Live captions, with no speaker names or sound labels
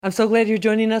I'm so glad you're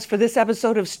joining us for this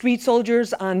episode of Street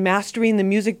Soldiers on Mastering the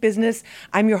Music Business.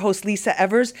 I'm your host, Lisa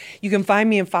Evers. You can find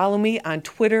me and follow me on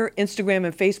Twitter, Instagram,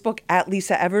 and Facebook at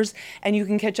Lisa Evers. And you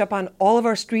can catch up on all of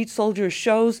our Street Soldiers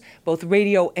shows, both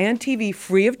radio and TV,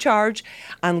 free of charge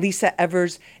on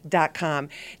lisaevers.com.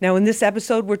 Now, in this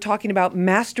episode, we're talking about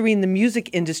mastering the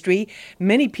music industry.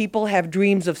 Many people have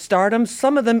dreams of stardom.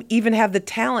 Some of them even have the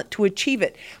talent to achieve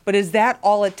it. But is that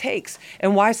all it takes?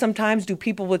 And why sometimes do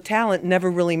people with talent never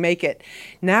really make it?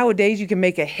 Nowadays, you can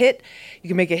make a hit. You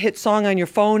can make a hit song on your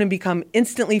phone and become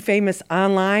instantly famous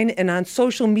online and on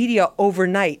social media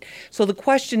overnight. So the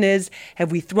question is, have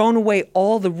we thrown away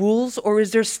all the rules, or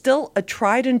is there still a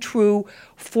tried and true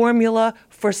formula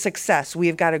for success? We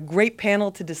have got a great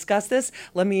panel to discuss this.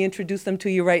 Let me introduce them to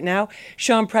you right now.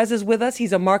 Sean Prez is with us.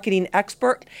 He's a marketing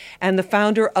expert and the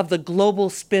founder of the Global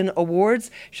Spin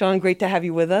Awards. Sean, great to have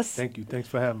you with us. Thank you. Thanks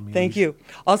for having me. Thank you.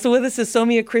 Also with us is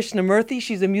Soumya Krishnamurthy.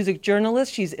 She's a music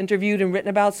journalist. She's interviewed and written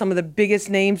about some of the biggest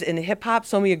names in hip-hop.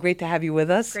 Soumya, great to have you with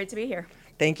us. Great to be here.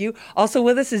 Thank you. Also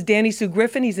with us is Danny Sue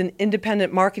Griffin. He's an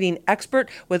independent marketing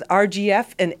expert with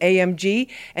RGF and AMG,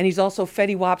 and he's also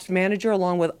Fetty Wap's manager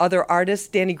along with other artists.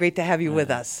 Danny, great to have you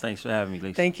with us. Thanks for having me,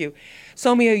 Lisa. Thank you.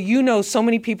 Soumya, you know so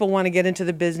many people want to get into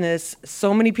the business.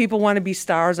 So many people want to be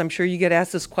stars. I'm sure you get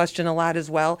asked this question a lot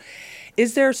as well.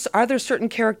 Are there certain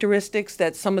characteristics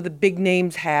that some of the big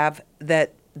names have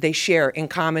that they share in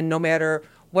common, no matter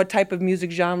what type of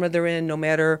music genre they're in, no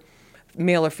matter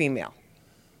male or female?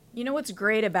 You know what's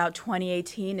great about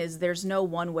 2018 is there's no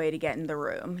one way to get in the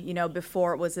room. You know,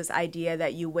 before it was this idea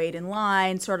that you wait in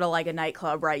line, sort of like a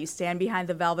nightclub, right? You stand behind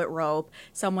the velvet rope,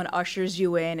 someone ushers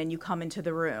you in, and you come into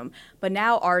the room. But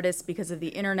now artists, because of the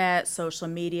internet, social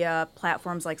media,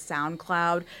 platforms like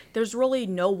SoundCloud, there's really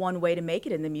no one way to make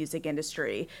it in the music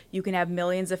industry. You can have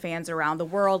millions of fans around the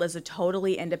world as a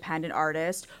totally independent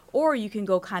artist, or you can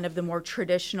go kind of the more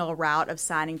traditional route of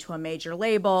signing to a major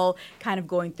label, kind of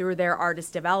going through their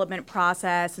artist development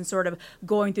process and sort of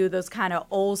going through those kind of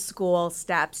old school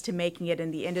steps to making it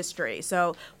in the industry.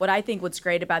 So what's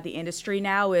great about the industry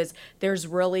now is there's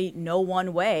really no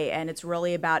one way, and it's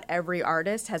really about every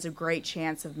artist has a great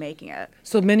chance of making it.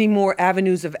 So many more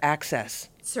avenues of access.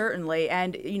 Certainly.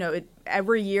 And,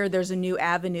 every year there's a new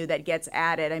avenue that gets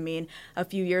added. I mean, a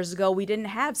few years ago, we didn't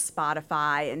have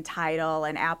Spotify and Tidal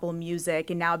and Apple Music.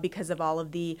 And now because of all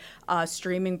of the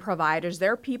streaming providers,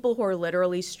 there are people who are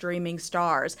literally streaming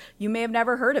stars. You may have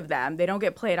never heard of them. They don't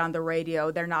get played on the radio.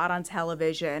 They're not on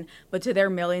television. But to their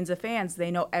millions of fans,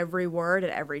 they know every word at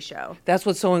every show. That's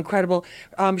what's so incredible.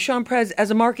 Sean Prez,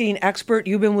 as a marketing expert,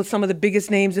 you've been with some of the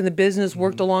biggest names in the business,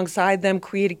 worked alongside them,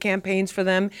 created campaigns for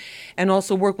them, and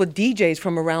also worked with DJs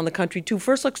from around the country too.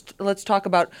 First, let's talk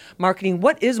about marketing.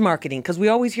 What is marketing? Because we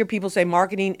always hear people say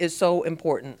marketing is so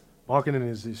important. Marketing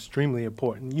is extremely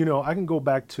important. I can go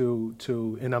back to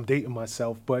and I'm dating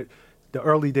myself, but the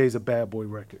early days of Bad Boy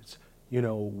Records.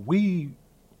 We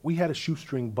had a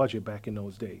shoestring budget back in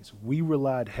those days. We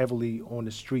relied heavily on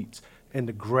the streets and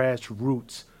the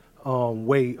grassroots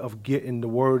way of getting the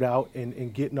word out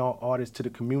and getting our artists to the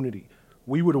community.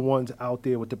 We were the ones out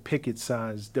there with the picket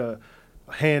signs, the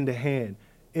hand-to-hand.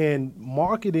 And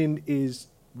marketing is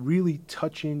really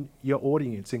touching your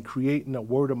audience and creating a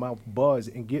word-of-mouth buzz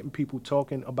and getting people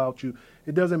talking about you.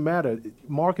 It doesn't matter.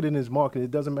 Marketing is marketing.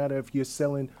 It doesn't matter if you're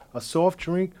selling a soft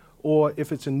drink or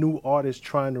if it's a new artist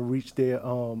trying to reach their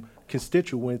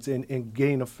constituents and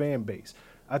gain a fan base.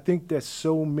 I think there's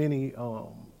so many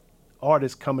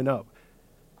artists coming up.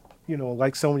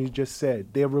 Like someone you just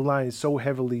said, they're relying so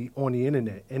heavily on the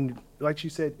internet. And like she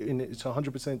said, and it's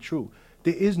 100% true,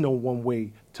 there is no one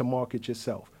way to market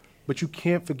yourself. But you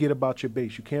can't forget about your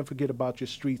base. You can't forget about your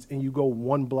streets. And you go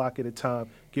one block at a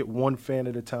time, get one fan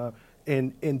at a time.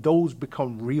 And those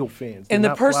become real fans. And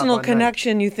the personal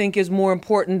connection, you think,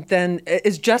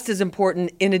 is just as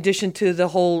important in addition to the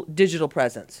whole digital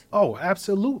presence? Oh,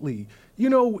 absolutely.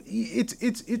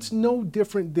 It's no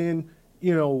different than,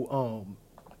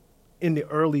 in the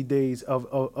early days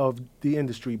of the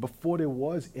industry, before there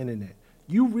was internet.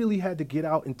 You really had to get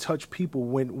out and touch people.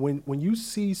 When you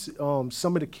see some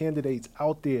of the candidates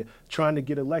out there trying to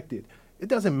get elected, it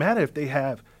doesn't matter if they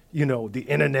have the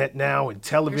internet now and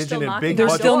television and big. They're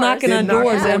still knocking on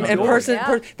doors and person.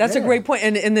 That's a great point.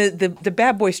 And the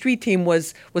Bad Boy Street team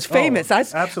was famous.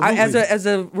 Absolutely. As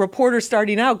a reporter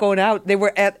starting out, going out, they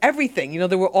were at everything.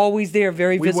 They were always there,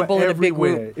 very visible in a big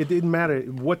group. It didn't matter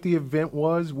what the event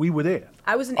was. We were there.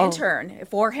 I was an intern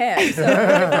for him, so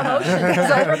promotion.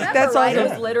 So I remember, That's right? awesome. It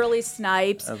was literally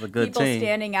snipes, That's a good people team.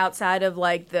 standing outside of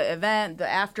like the event, the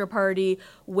after party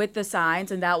with the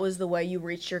signs, and that was the way you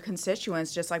reached your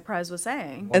constituents, just like Prez was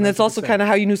saying. And that's also 100%. kind of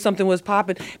how you knew something was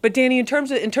popping. But Danny, in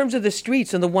terms of the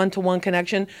streets and the one-to-one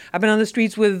connection, I've been on the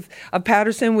streets with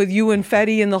Patterson, with you and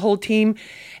Fetty and the whole team,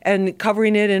 and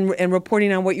covering it and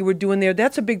reporting on what you were doing there.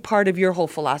 That's a big part of your whole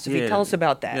philosophy. Yeah. Tell us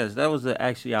about that. Yes, that was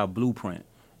actually our blueprint.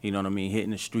 You know what I mean?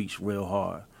 Hitting the streets real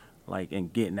hard, like,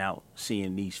 and getting out,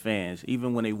 seeing these fans.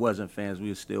 Even when they wasn't fans, we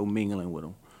were still mingling with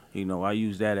them. You know, I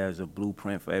use that as a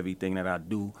blueprint for everything that I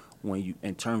do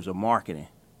in terms of marketing,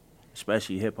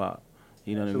 especially hip hop.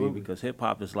 You know what I mean? Absolutely. Because hip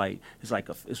hop is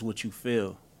it's what you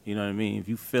feel. You know what I mean? If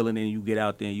you feel it and you get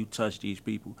out there and you touch these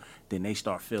people, then they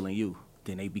start feeling you.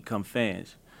 Then they become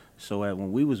fans. So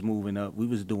when we was moving up, we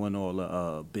was doing all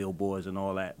the billboards and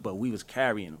all that, but we was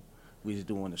carrying them. We was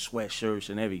doing the sweatshirts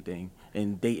and everything,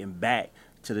 and dating back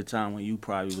to the time when you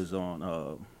probably was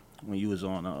on,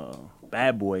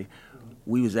 Bad Boy.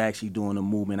 We was actually doing a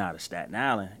movement out of Staten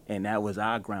Island, and that was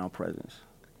our ground presence.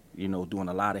 You know, doing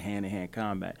a lot of hand-to-hand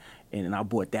combat, and then I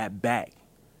brought that back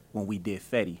when we did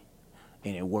Fetty,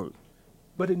 and it worked.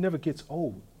 But it never gets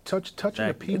old. Touching the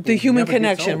Exactly. people. The human never gets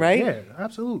connection, old. right? Yeah,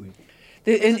 absolutely.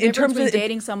 In terms between of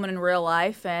dating someone in real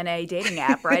life and a dating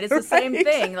app, right? It's the same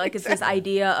thing. Like, it's this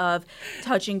idea of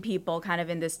touching people kind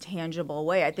of in this tangible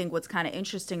way. I think what's kind of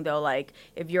interesting, though, like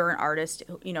if you're an artist,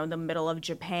 you know, in the middle of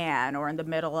Japan or in the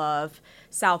middle of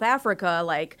South Africa,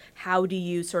 like how do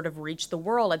you sort of reach the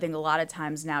world? I think a lot of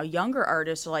times now younger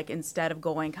artists are like, instead of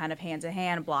going kind of hand to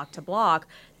hand, block to block,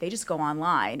 they just go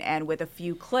online, and with a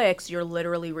few clicks, you're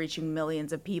literally reaching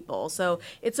millions of people. So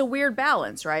it's a weird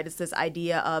balance, right? It's this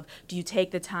idea of, do you take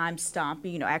the time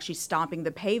stomping, you know, actually stomping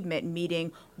the pavement,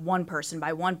 meeting one person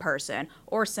by one person,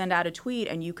 or send out a tweet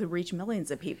and you could reach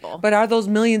millions of people. But are those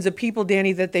millions of people,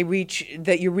 Danny, that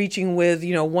you're reaching with,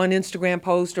 you know, one Instagram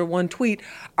post or one tweet,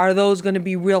 are those going to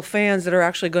be real fans that are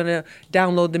actually going to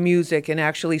download the music and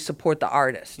actually support the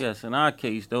artist? Yes, in our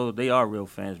case, though, they are real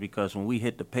fans because when we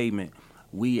hit the pavement,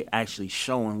 we actually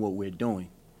showing what we're doing,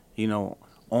 you know,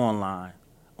 online,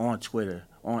 on Twitter,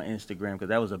 on Instagram, because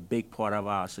that was a big part of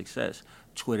our success,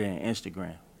 Twitter and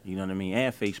Instagram, you know what I mean,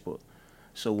 and Facebook.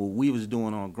 So what we was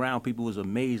doing on ground, people was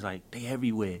amazed, like, they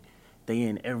everywhere. They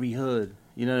in every hood,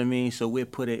 you know what I mean? So we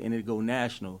put it and it go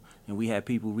national. And we had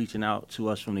people reaching out to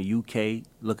us from the UK,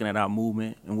 looking at our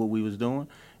movement and what we was doing.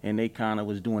 And they kind of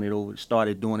was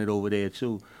started doing it over there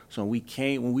too. So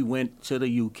when we went to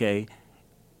the UK,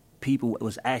 people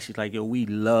was actually like, yo, we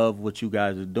love what you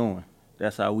guys are doing.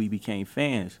 That's how we became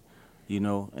fans, you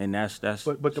know, and that's.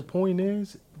 But the point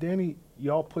is, Danny,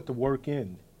 y'all put the work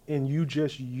in, and you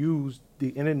just used the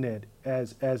internet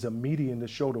as a medium to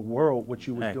show the world what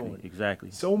you was doing. Exactly.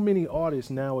 So many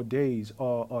artists nowadays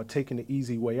are taking the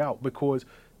easy way out because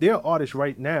there are artists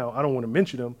right now, I don't want to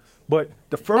mention them, but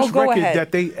the first go record ahead.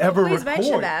 that they ever please recorded.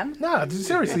 mention them. Nah,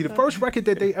 seriously, the first record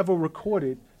that they ever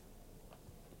recorded,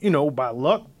 you know, by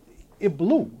luck, it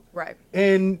blew. Right.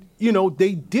 And, you know,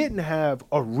 they didn't have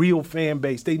a real fan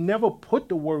base. They never put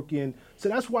the work in. So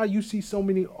that's why you see so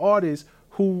many artists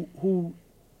who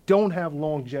don't have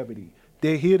longevity.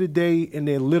 They're here today and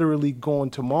they're literally gone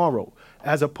tomorrow,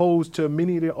 as opposed to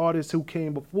many of the artists who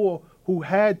came before who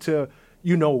had to,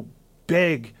 you know,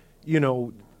 beg, you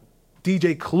know,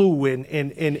 DJ Clue and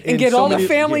get so all the many-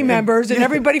 family members and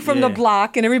everybody from the Yeah.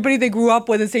 block and everybody they grew up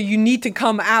with and say, you need to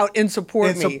come out and support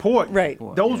and me. support. Right.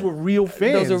 Those were real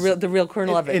fans. Those are the real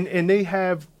kernel of it. And they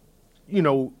have, you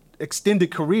know,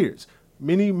 extended careers.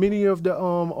 Many of the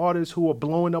artists who are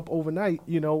blowing up overnight,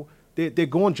 you know, they're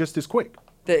going just as quick.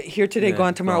 The here today, Yeah,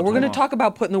 gone tomorrow. gone We're going to tomorrow. talk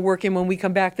about putting the work in when we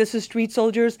come back. This is Street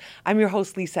Soldiers. I'm your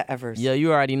host, Lisa Evers. Yeah,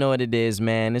 you already know what it is,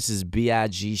 man. This is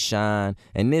B.I.G. Shine,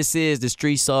 and this is the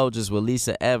Street Soldiers with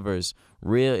Lisa Evers.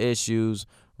 Real issues,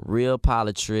 real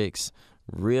politics,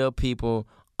 real people,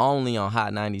 only on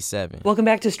Hot 97. Welcome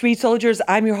back to Street Soldiers.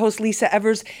 I'm your host, Lisa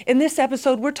Evers. In this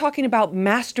episode, we're talking about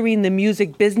mastering the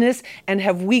music business, and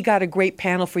have we got a great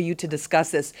panel for you to discuss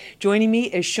this. Joining me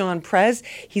is Sean Prez.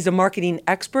 He's a marketing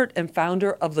expert and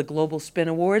founder of the Global Spin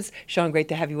Awards. Sean, great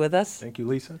to have you with us. Thank you,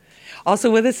 Lisa. Also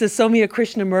with us is Somia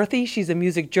Krishnamurthy. She's a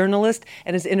music journalist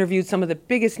and has interviewed some of the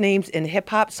biggest names in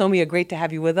hip-hop. Somia, great to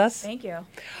have you with us. Thank you.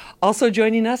 Also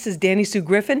joining us is Danny Sue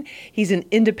Griffin. He's an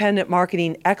independent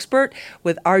marketing expert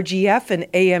with RGF and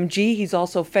AMG. He's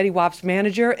also Fetty Wap's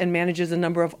manager and manages a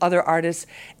number of other artists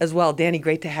as well. Danny,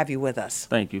 great to have you with us.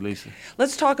 Thank you, Lisa.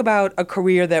 Let's talk about a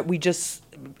career that we just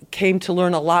came to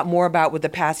learn a lot more about with the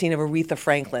passing of Aretha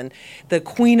Franklin, the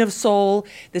Queen of Soul,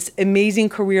 this amazing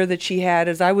career that she had.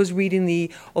 As I was reading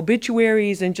the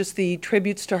obituaries and just the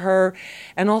tributes to her,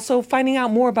 and also finding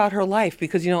out more about her life,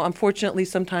 because, you know, unfortunately,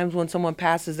 sometimes when someone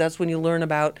passes, that's when you learn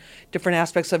about different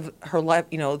aspects of her life,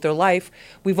 you know, their life.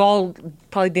 We've all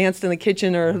probably danced in the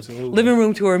kitchen or living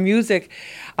room to her music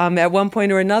at one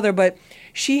point or another, but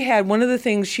she had, one of the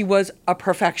things, she was a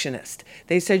perfectionist.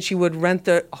 They said she would rent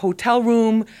the hotel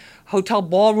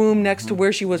ballroom next to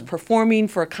where she was performing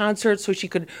for a concert, so she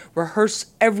could rehearse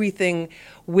everything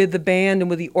with the band and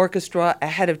with the orchestra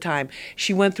ahead of time.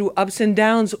 She went through ups and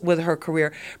downs with her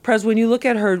career. Prez, when you look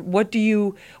at her, what do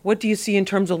you see in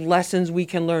terms of lessons we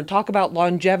can learn? Talk about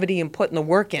longevity and putting the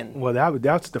work in. Well,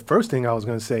 that's the first thing I was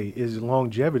going to say is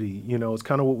longevity. You know, it's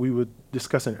kind of what we were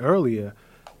discussing earlier.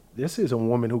 This is a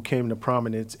woman who came to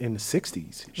prominence in the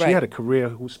 60s. She Right. had a career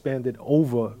who spanned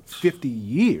over 50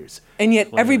 years. And yet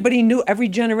everybody knew, every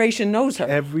generation knows her.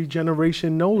 Every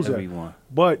generation knows Everyone. her.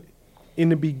 But in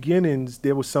the beginnings,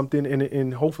 there was something,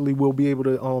 and hopefully we'll be able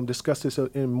to discuss this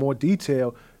in more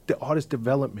detail, the artist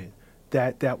development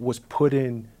that was put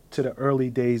in to the early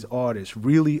days artists,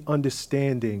 really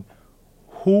understanding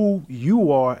who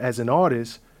you are as an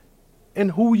artist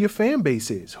and who your fan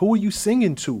base is. Who are you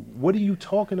singing to? What are you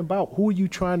talking about? Who are you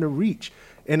trying to reach?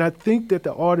 And I think that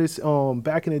the artists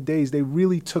back in the days, they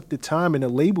really took the time, and the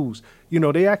labels, you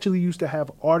know, they actually used to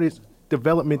have artist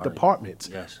development departments.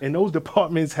 Yes. And those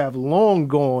departments have long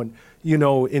gone, you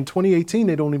know, in 2018,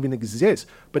 they don't even exist.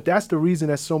 But that's the reason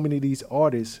that so many of these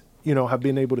artists, you know, have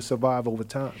been able to survive over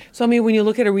time. So, I mean, when you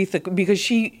look at Aretha, because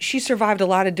she survived a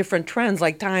lot of different trends,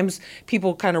 like times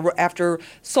people kind of, after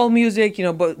soul music, you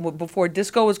know, but before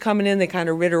disco was coming in, they kind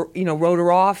of wrote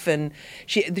her off, and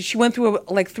she went through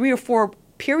like 3 or 4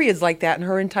 periods like that in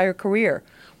her entire career.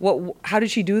 How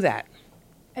did she do that?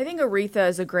 I think Aretha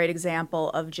is a great example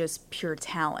of just pure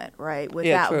talent, right? With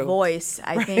Yeah, that true. voice,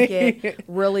 I think it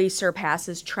really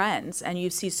surpasses trends. And you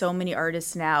see so many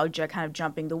artists now kind of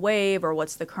jumping the wave, or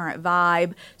what's the current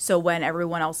vibe. So when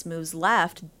everyone else moves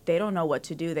left, they don't know what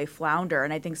to do. They flounder.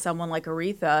 And I think someone like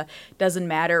Aretha, doesn't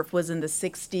matter if it was in the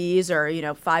 60s or, you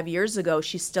know, 5 years ago,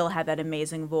 she still had that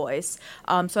amazing voice.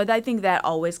 So I think that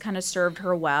always kind of served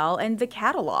her well. And the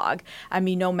catalog, I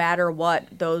mean, no matter what,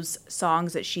 those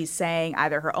songs that she's sang,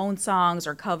 either her own songs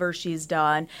or covers she's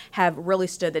done, have really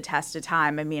stood the test of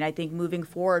time. I mean, I think moving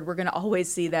forward, we're going to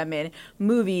always see them in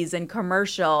movies and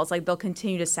commercials. Like, they'll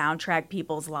continue to soundtrack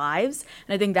people's lives.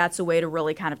 And I think that's a way to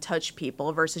really kind of touch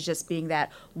people versus just being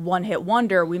that one-hit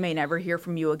wonder. We may never hear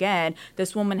from you again.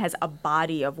 This woman has a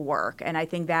body of work, and I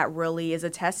think that really is a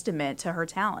testament to her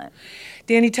talent.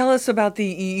 Danny, tell us about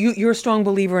you're a strong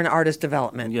believer in artist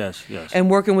development. Yes, yes.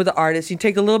 And working with the artists. You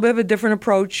take a little bit of a different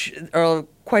approach, or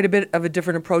quite a bit of a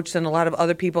different approach than a lot of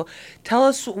other people. Tell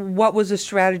us, what was the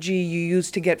strategy you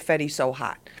used to get Fetty so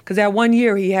hot? Because that one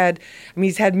year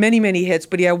he's had many, many hits,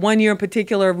 but he had one year in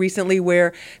particular recently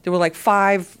where there were like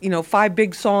 5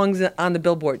 big songs on the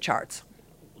Billboard charts.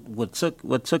 What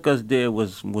took us there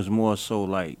was more so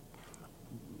like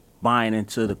buying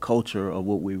into the culture of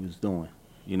what we was doing.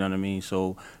 You know what I mean?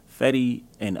 So Fetty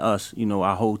and us, you know,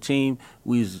 our whole team,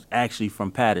 we was actually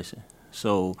from Patterson.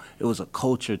 So it was a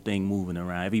culture thing moving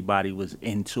around. Everybody was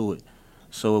into it.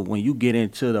 So when you get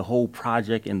into the whole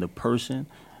project and the person,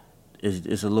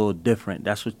 it's a little different.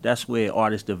 That's where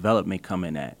artist development come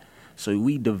in at. So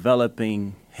we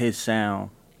developing his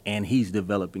sound and he's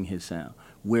developing his sound.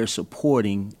 We're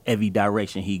supporting every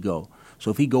direction he go.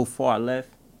 So if he go far left,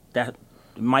 that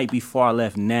might be far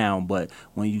left now, but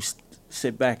when you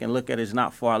sit back and look at it, it's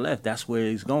not far left. That's where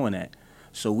he's going at.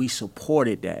 So we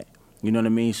supported that. You know what I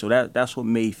mean? So that's what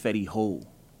made Fetty whole.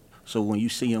 So when you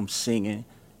see him singing,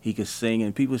 he could sing,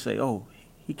 and people say, oh,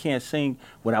 he can't sing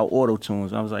without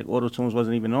auto-tunes. I was like, auto-tunes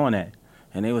wasn't even on that.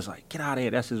 And they was like, get out of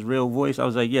here, that's his real voice. I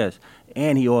was like, yes.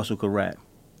 And he also could rap.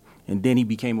 And then he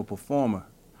became a performer.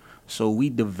 So we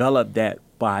developed that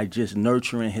by just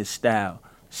nurturing his style,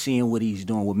 seeing what he's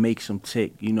doing, what makes him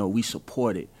tick. You know, we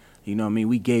support it. You know what I mean?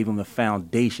 We gave him the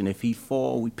foundation. If he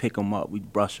fall, we pick him up, we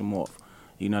brush him off.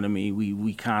 You know what I mean?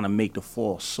 We kind of make the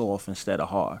fall soft instead of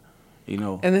hard, you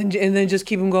know. And then just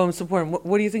keep him going and support him.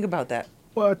 What do you think about that?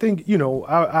 Well, I think, you know,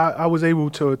 I was able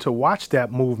to watch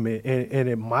that movement and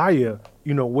admire,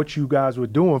 you know, what you guys were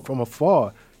doing from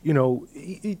afar. You know,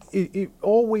 it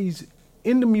always,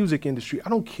 in the music industry, I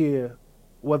don't care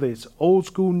whether it's old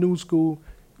school, new school,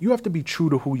 you have to be true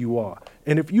to who you are.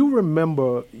 And if you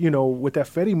remember, you know, with that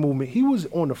Fetty movement, he was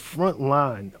on the front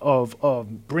line of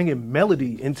bringing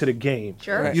melody into the game.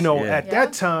 Sure. You know, Yeah. at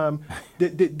that time,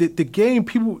 the game,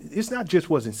 people, it's not just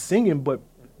wasn't singing, but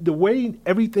the way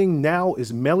everything now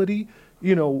is melody,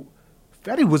 you know,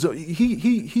 Fetty was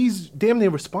he's damn near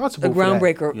responsible. A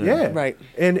groundbreaker, for that. Yeah, right.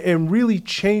 And really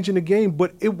changing the game.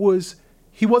 But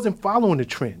he wasn't following the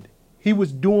trend. He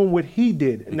was doing what he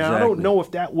did. Exactly. Now I don't know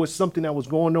if that was something that was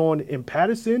going on in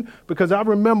Patterson, because I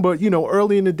remember, you know,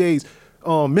 early in the days,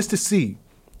 Mr. C,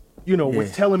 you know,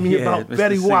 was telling me about Mr.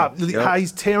 Fetty Wap, how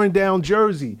he's tearing down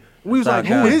Jersey. We was like,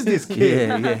 who is this kid?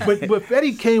 But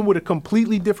Fetty came with a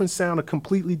completely different sound, a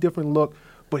completely different look,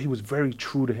 but he was very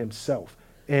true to himself.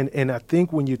 And I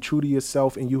think when you're true to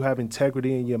yourself and you have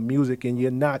integrity in your music and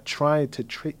you're not trying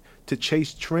to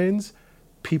chase trends,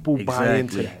 people buy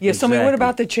into that. Yeah, so what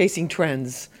about the chasing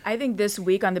trends? I think this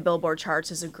week on the Billboard charts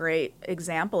is a great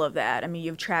example of that. I mean, you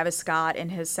have Travis Scott in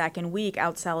his second week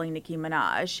outselling Nicki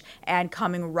Minaj, and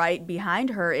coming right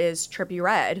behind her is Trippie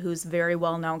Redd, who's very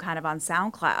well known kind of on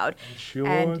SoundCloud. I'm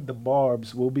sure the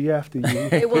Barbs will be after you.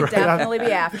 It will definitely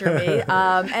be after me.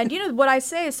 And you know, what I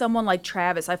say is someone like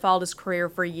Travis, I followed his career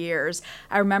for years.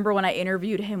 I remember when I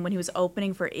interviewed him when he was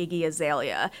opening for Iggy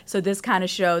Azalea. So this kind of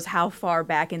shows how far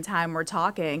back in time we're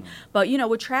talking. But, you know,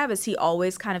 with Travis, he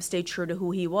always kind of stayed true to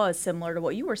who he was, similar to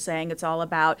what you were saying. It's all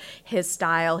about his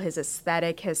style, his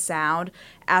aesthetic, his sound.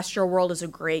 Astroworld is a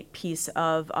great piece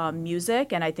of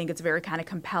music, and I think it's very kind of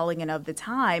compelling and of the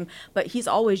time, but he's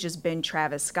always just been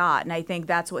Travis Scott, and I think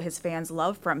that's what his fans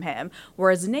love from him.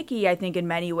 Whereas Nicki, I think in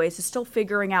many ways, is still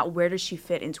figuring out where does she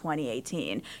fit in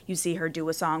 2018. You see her do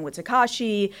a song with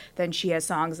Tekashi, then she has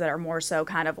songs that are more so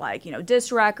kind of like, you know,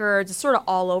 diss records. It's sort of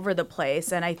all over the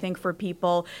place, and I think for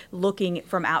people looking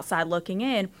from outside looking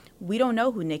in, we don't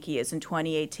know who Nicki is in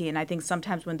 2018. I think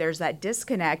sometimes when there's that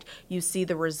disconnect, you see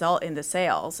the result in the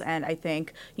sales. And I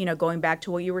think, you know, going back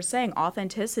to what you were saying,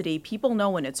 authenticity, people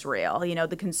know when it's real. You know,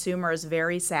 the consumer is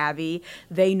very savvy.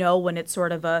 They know when it's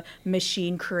sort of a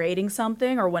machine creating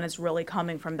something or when it's really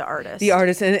coming from the artist. The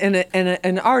artist and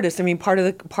an artist. I mean, part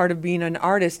of being an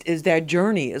artist is that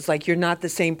journey. It's like you're not the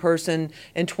same person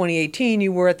in 2018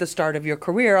 you were at the start of your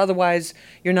career. Otherwise,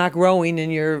 you're not growing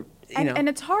and you're, you know. And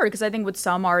it's hard because I think with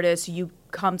some artists, you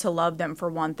come to love them for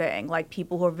one thing. Like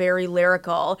people who are very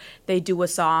lyrical, they do a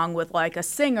song with like a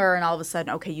singer and all of a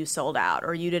sudden, okay, you sold out.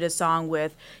 Or you did a song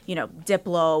with, you know,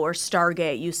 Diplo or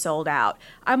Stargate, you sold out.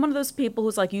 I'm one of those people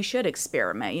who's like, you should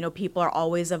experiment. You know, people are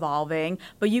always evolving,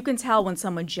 but you can tell when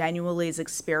someone genuinely is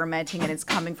experimenting and it's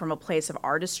coming from a place of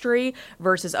artistry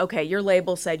versus, okay, your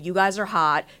label said you guys are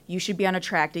hot, you should be on a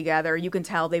track together. You can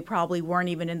tell they probably weren't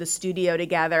even in the studio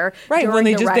together. Right, when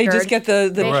they just get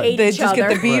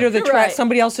the beat or the track,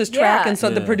 somebody else's track, and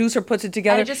so the producer puts it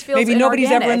together. And it just feels maybe nobody's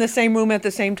inorganic. ever in the same room at the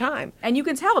same time. And you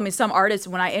can tell. I mean, some artists,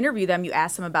 when I interview them, you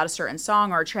ask them about a certain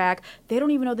song or a track, they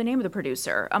don't even know the name of the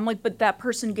producer. I'm like, but that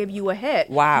person gave you a hit.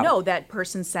 Wow. No, that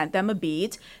person sent them a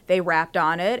beat, they rapped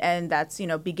on it, and that's, you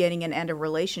know, beginning and end of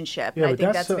relationship. Yeah, I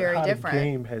think that's very how different. The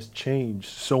game has changed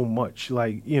so much.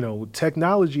 Like, you know,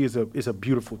 technology is a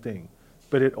beautiful thing,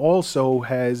 but it also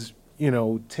has, you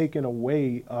know, taken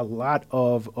away a lot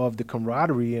of the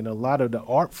camaraderie and a lot of the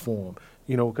art form,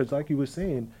 you know, because like you were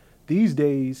saying, these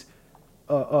days,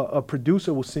 a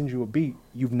producer will send you a beat.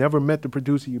 You've never met the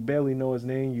producer. You barely know his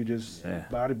name. You just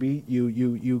buy the beat.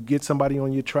 You get somebody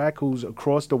on your track who's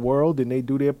across the world and they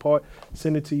do their part,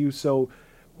 send it to you. So,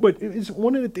 but it's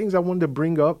one of the things I wanted to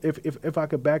bring up, if I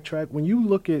could backtrack. When you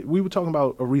look at, we were talking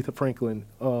about Aretha Franklin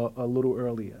a little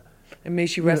earlier. And may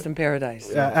she rest in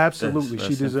paradise. Absolutely,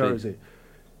 she deserves it.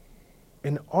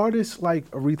 An artist like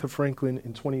Aretha Franklin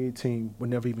in 2018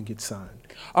 would never even get signed.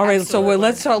 All right, so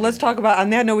let's talk about, on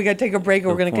that note, we got to take a break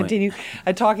and we're going to continue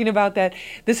talking about that.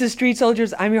 This is Street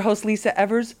Soldiers. I'm your host, Lisa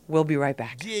Evers. We'll be right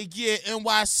back. Yeah,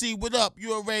 NYC, what up?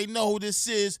 You already know who this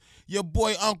is. Your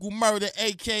boy Uncle Murder,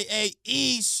 a.k.a.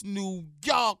 East New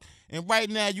York. And right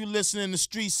now you listening to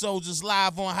Street Soldiers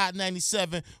live on Hot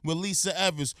 97 with Lisa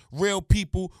Evers. Real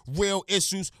people, real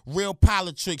issues, real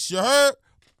politics. You heard?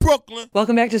 Brooklyn.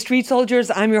 Welcome back to Street Soldiers.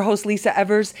 I'm your host, Lisa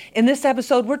Evers. In this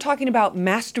episode, we're talking about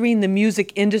mastering the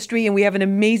music industry, and we have an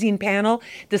amazing panel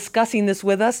discussing this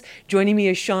with us. Joining me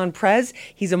is Sean Prez.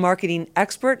 He's a marketing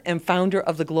expert and founder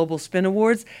of the Global Spin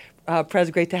Awards.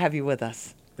 Prez, great to have you with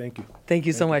us. Thank you. Thank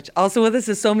you so much. Also with us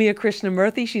is Somia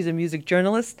Krishnamurthy. She's a music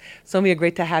journalist. Somia,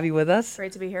 great to have you with us.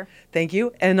 Great to be here. Thank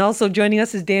you. And also joining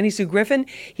us is Danny Sue Griffin.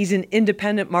 He's an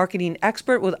independent marketing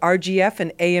expert with RGF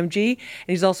and AMG, and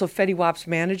he's also Fetty Wap's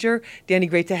manager. Danny,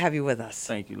 great to have you with us.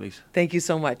 Thank you, Lisa. Thank you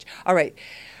so much. All right.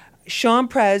 Sean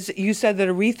Prez, you said that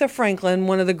Aretha Franklin,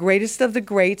 one of the greatest of the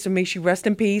greats, and may she rest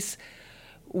in peace,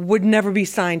 would never be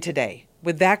signed today.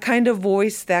 With that kind of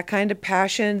voice, that kind of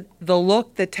passion, the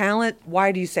look, the talent,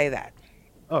 why do you say that?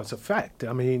 Oh, it's a fact.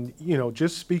 I mean, you know,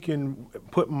 just speaking,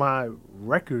 put my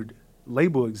record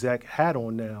label exec hat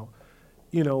on now,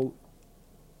 you know,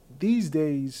 these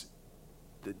days,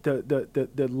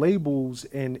 the labels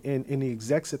and the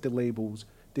execs at the labels,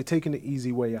 they're taking the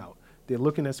easy way out. They're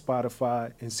looking at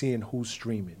Spotify and seeing who's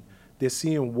streaming. They're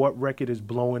seeing what record is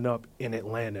blowing up in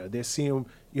Atlanta. They're seeing,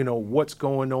 you know, what's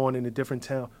going on in a different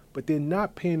town. But they're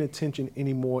not paying attention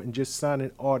anymore and just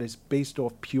signing artists based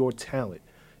off pure talent.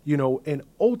 You know, and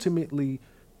ultimately,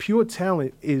 pure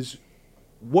talent is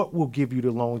what will give you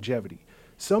the longevity.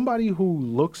 Somebody who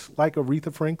looks like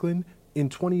Aretha Franklin in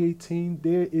 2018,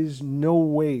 there is no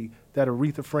way that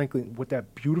Aretha Franklin, with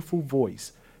that beautiful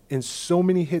voice and so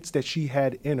many hits that she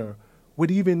had in her, would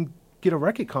even get a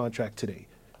record contract today.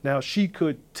 Now, she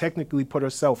could technically put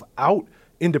herself out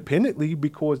independently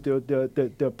because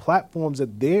the platforms are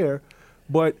there,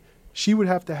 but she would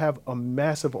have to have a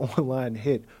massive online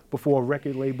hit before a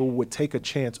record label would take a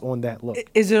chance on that look.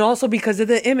 Is it also because of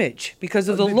the image, because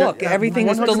of the look? Everything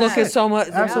is, the look is so much.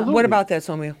 Absolutely. What about that,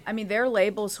 Somia? I mean, there are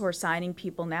labels who are signing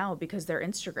people now because they're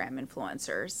Instagram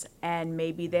influencers, and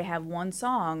maybe they have one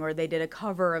song or they did a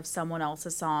cover of someone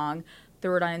else's song,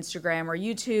 threw it on Instagram or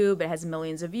YouTube, it has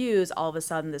millions of views, all of a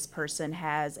sudden this person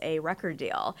has a record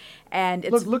deal. And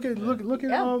it's Look at Yeah.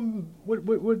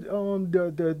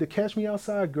 the Catch Me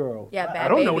Outside girl. Yeah, I Bad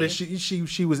don't know Baby. that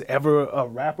she was ever a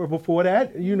rapper before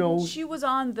that, you know. She was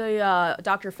on the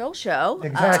Dr. Phil show.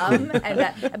 Exactly.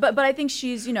 But I think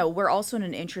she's, you know, we're also in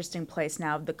an interesting place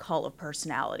now of the cult of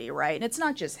personality, right? And it's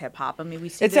not just hip hop. I mean, we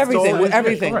see It's this everything. always been,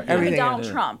 Everything. correct. Even Everything. Donald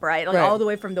Trump, right? Like Right. all the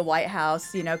way from the White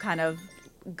House, you know, kind of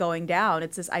going down.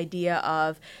 It's this idea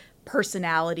of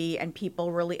personality and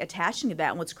people really attaching to that.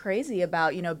 And what's crazy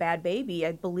about, you know, Bad Baby,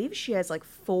 I believe she has like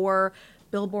 4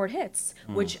 Billboard hits,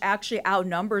 which actually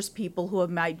outnumbers people who have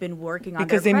might been working on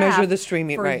Because their they measure craft the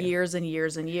streaming, for right. years and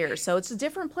years and years. So it's a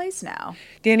different place now.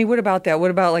 Danny, what about that? What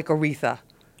about like Aretha?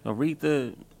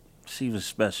 Aretha, she was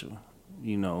special.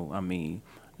 You know, I mean,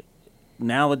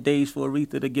 nowadays for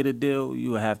Aretha to get a deal,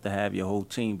 you would have to have your whole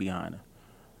team behind her.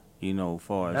 You know, as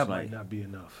far as That like, might not be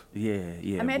enough. yeah.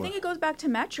 I mean, I think it goes back to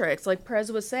metrics. Like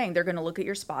Perez was saying, they're going to look at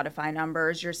your Spotify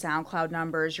numbers, your SoundCloud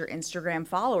numbers, your Instagram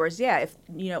followers. Yeah, if,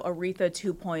 you know, Aretha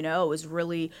 2.0 is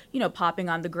really, you know, popping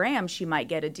on the gram, she might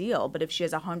get a deal. But if she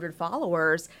has 100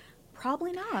 followers,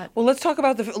 probably not. Well, let's talk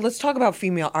about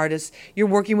female artists. You're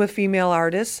working with female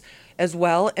artists as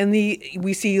well, and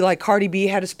we see like Cardi B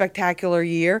had a spectacular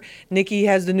year. Nicki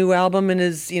has the new album and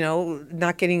is, you know,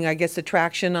 not getting, I guess, the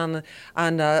traction on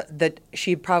that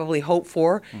she probably hoped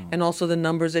for, and also the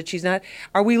numbers that she's not.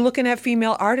 Are we looking at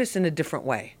female artists in a different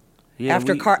way? Yeah,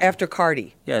 after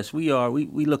Cardi. Yes, we are.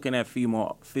 We looking at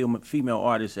female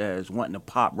artists as wanting to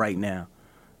pop right now,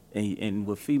 and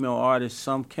with female artists,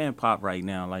 some can pop right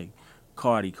now. Like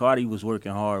Cardi was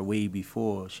working hard way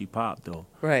before she popped, though.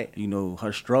 Right. You know,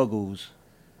 her struggles,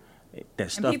 that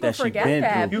stuff people that she forget been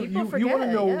that. through. People You forget want to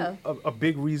it, know yeah. a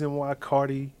big reason why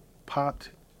Cardi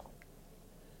popped?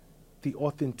 The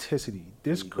authenticity.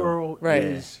 This girl Right.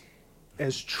 is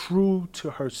as true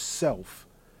to herself.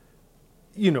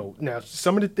 You know, now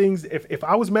some of the things, if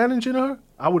I was managing her,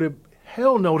 I would have,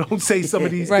 hell no, don't say some of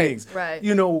these Right. things. Right.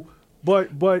 You know,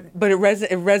 but But it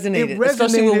resonated,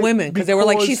 especially with resonated women, because they were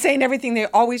like, because- she's saying everything they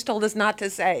always told us not to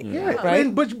say. yeah, Right.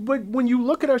 and, but when you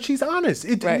look at her, she's honest.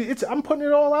 Right. It's I'm putting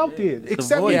it all out there. It's a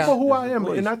Accept me voice. for who It's I a am.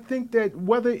 voice. And I think that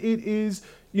whether it is,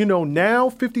 you know, now,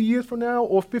 50 years from now,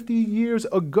 or 50 years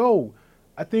ago,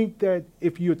 I think that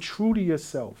if you're true to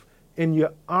yourself and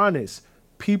you're honest,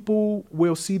 people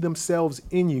will see themselves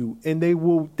in you, and they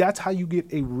will. That's how you get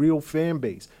a real fan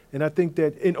base. And I think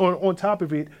that, and on top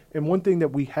of it, and one thing that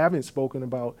we haven't spoken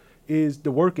about is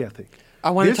the work ethic. I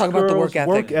want to This talk about the work girl's ethic.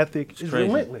 Work ethic is crazy.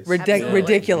 relentless. Absolutely.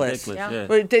 Ridiculous. Yeah.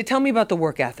 But tell me about the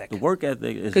work ethic. The work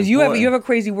ethic is Because you have important. a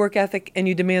crazy work ethic, and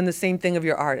you demand the same thing of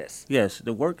your artists. Yes,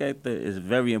 the work ethic is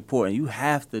very important. You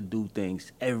have to do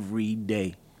things every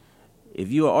day.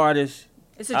 If you're an artist,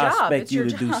 It's a I job. expect It's you your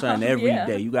to do job. something every day.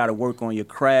 Yeah. You got to work on your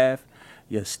craft,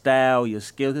 your style, your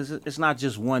skills. It's not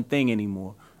just one thing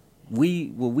anymore.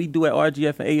 What we do at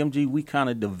RGF and AMG, we kind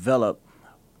of develop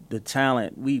the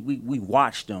talent. We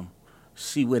watch them,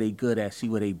 see where they good at, see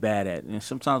where they bad at, and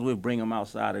sometimes we'll bring them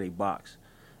outside of their box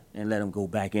and let them go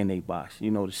back in their box,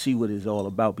 you know, to see what it's all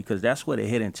about, because that's where the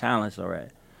hidden talents are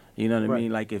at. You know what I Right.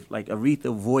 mean? Like if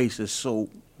Aretha's voice is so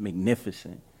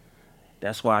magnificent,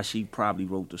 that's why she probably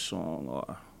wrote the song,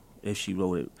 or if she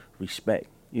wrote it, Respect.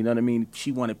 You know what I mean?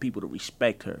 She wanted people to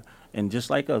respect her. And just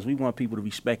like us, we want people to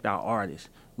respect our artists.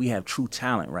 We have true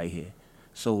talent right here.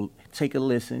 So take a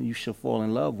listen. You should fall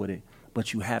in love with it.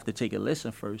 But you have to take a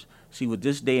listen first. See, with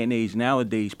this day and age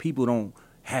nowadays, people don't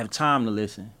have time to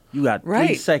listen. You got 3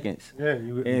 Right. seconds. Yeah,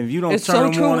 you- And if you don't It's turn so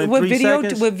them true on in with 3 video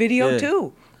seconds, with video yeah.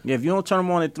 too. Yeah, if you don't turn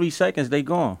them on in 3 seconds, they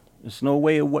gone. There's no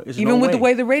way. It's Even no with the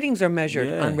way the ratings are measured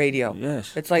Yeah, on radio.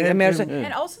 yes. It's like And- imagine.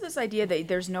 And also this idea that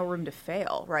there's no room to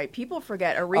fail, right? People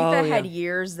forget Aretha Oh, yeah. had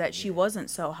years that she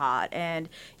wasn't so hot, and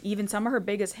even some of her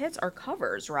biggest hits are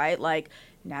covers, right? Like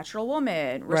Natural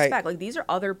Woman, Right. Respect. Like these are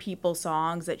other people's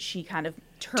songs that she kind of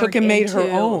turned Took and made into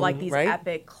her own, like these right?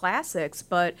 epic classics.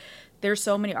 But there's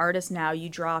so many artists now, you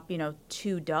drop,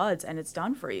 2 duds and it's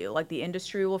done for you. Like the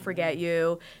industry will forget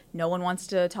you. No one wants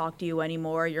to talk to you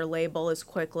anymore. Your label is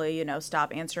quickly,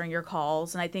 stop answering your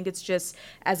calls. And I think it's just,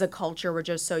 as a culture, we're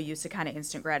just so used to kind of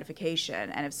instant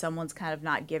gratification. And if someone's kind of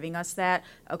not giving us that,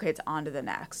 okay, it's on to the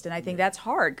next. And I think that's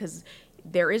hard because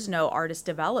there is no artist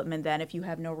development then if you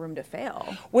have no room to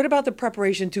fail. What about the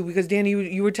preparation too? Because Danny,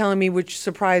 you were telling me, which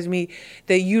surprised me,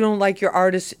 that you don't like your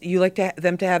artists. You like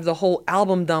them to have the whole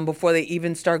album done before they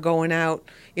even start going out.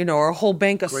 Or a whole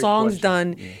bank of Great songs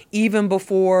question. done even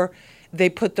before they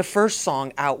put the first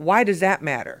song out. Why does that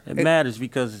matter? It matters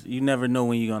because you never know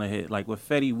when you're gonna hit. Like with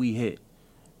Fetty, we hit,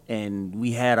 and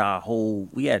we had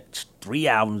 3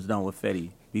 albums done with Fetty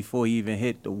before he even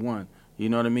hit the one. You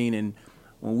know what I mean? And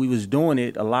when we was doing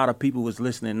it, a lot of people was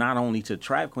listening not only to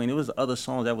Trap Queen, it was other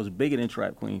songs that was bigger than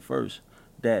Trap Queen first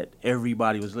that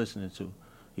everybody was listening to.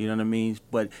 You know what I mean?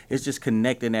 But it's just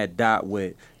connecting that dot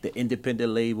with the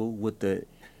independent label, with the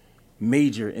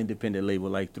major independent label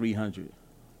like 300.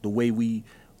 The way we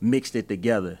mixed it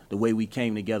together, the way we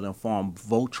came together and formed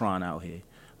Voltron out here.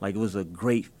 Like it was a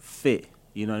great fit,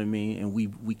 you know what I mean? And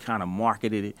we kind of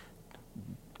marketed it.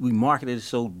 We marketed it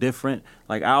so different.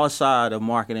 Like our side of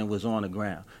marketing was on the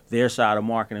ground. Their side of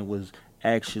marketing was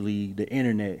actually the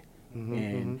internet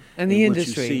and And the what you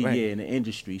industry, see, right. yeah, in the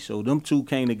industry. So them two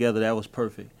came together. That was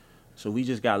perfect. So we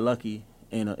just got lucky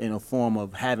in a form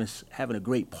of having a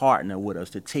great partner with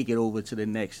us to take it over to the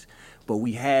next. But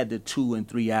we had the 2 and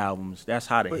 3 albums. That's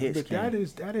how the hits But came.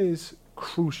 that is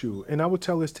crucial, and I would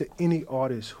tell this to any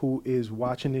artist who is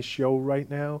watching this show right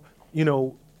now.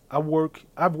 I've worked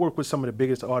with some of the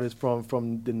biggest artists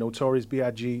from the Notorious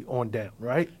B.I.G. on down,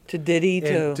 right? To Diddy,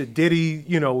 And to Diddy,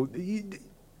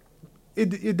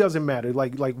 it doesn't matter.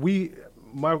 Like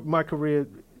my career,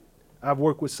 I've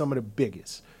worked with some of the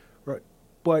biggest, right?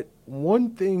 But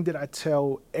one thing that I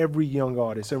tell every young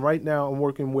artist, and right now I'm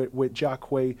working with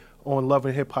Jacquay on Love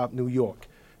and Hip Hop New York,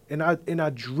 and I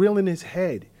drill in his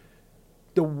head,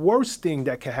 the worst thing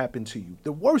that can happen to you,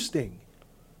 the worst thing,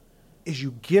 is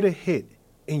you get a hit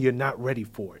and you're not ready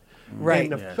for it. Right.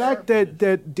 And the fact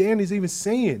that Dan is even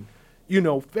saying,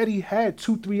 Fetty had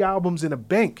 2-3 albums in the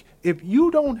bank. If you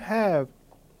don't have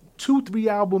 2-3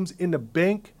 albums in the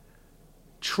bank,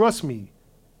 trust me,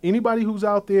 anybody who's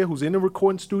out there who's in the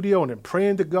recording studio and then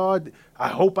praying to God, I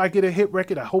hope I get a hit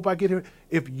record, I hope I get it.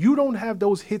 If you don't have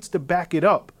those hits to back it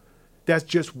up, that's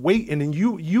just waiting, and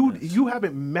you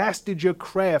haven't mastered your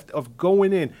craft of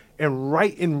going in and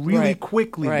writing really Right.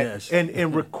 quickly Right. Yes.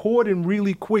 and recording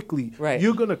really quickly. Right.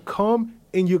 You're gonna come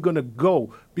and you're gonna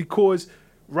go, because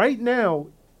right now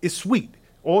it's sweet.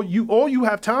 All you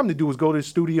have time to do is go to the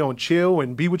studio and chill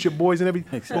and be with your boys and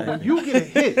everything. But when you get a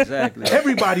hit, Exactly.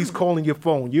 everybody's calling your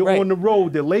phone. You're Right. on the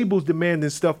road. The label's demanding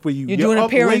stuff for you. You're doing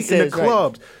up late in appearances, the right.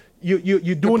 clubs. You're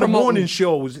doing the promoting. morning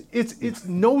shows. It's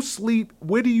no sleep.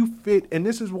 Where do you fit? And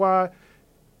this is why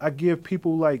I give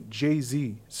people like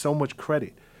Jay-Z so much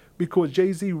credit, because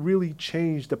Jay-Z really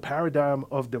changed the paradigm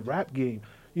of the rap game.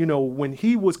 When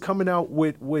he was coming out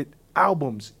with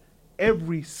albums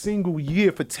every single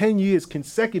year for 10 years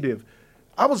consecutive,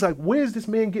 I was like, where's this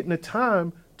man getting the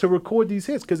time to record these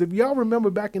hits? Because if y'all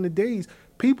remember back in the days,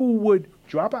 people would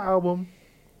drop an album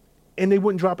and they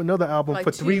wouldn't drop another album Like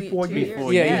for 2 3-4 2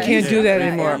 years. Yeah, you can't do that Right.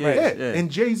 anymore. Yeah. Right. Yeah. Yeah.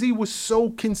 And Jay-Z was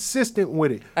so consistent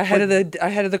with it. Ahead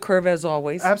of the curve as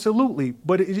always. Absolutely.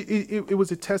 But it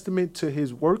was a testament to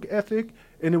his work ethic,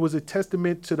 and it was a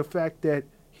testament to the fact that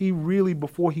he really,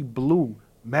 before he blew,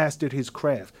 mastered his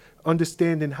craft,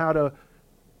 understanding how to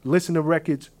listen to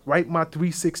records, write my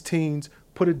 3/16s,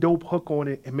 put a dope hook on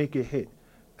it, and make it hit.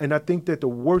 And I think that the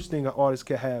worst thing an artist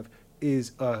can have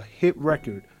is a hit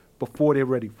record before they're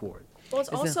ready for it. Well, it's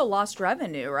also lost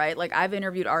revenue, right? Like I've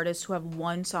interviewed artists who have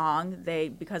one song,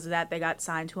 because of that they got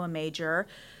signed to a major,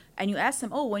 and you ask them,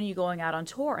 "Oh, when are you going out on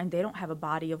tour?" And they don't have a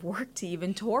body of work to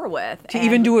even tour with, To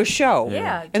even do a show.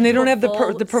 yeah, And they to don't do a have the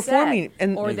full performing set,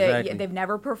 and or Exactly. they've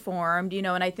never performed,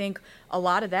 And I think a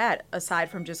lot of that, aside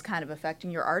from just kind of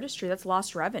affecting your artistry, that's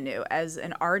lost revenue. As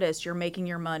an artist, you're making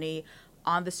your money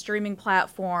on the streaming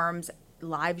platforms,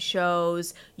 live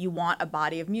shows. You want a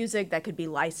body of music that could be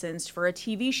licensed for a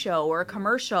TV show or a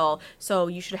commercial. So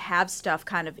you should have stuff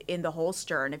kind of in the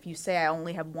holster. And if you say I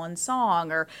only have one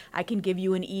song, or I can give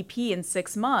you an EP in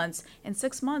 6 months,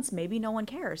 maybe no one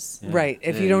cares. Right.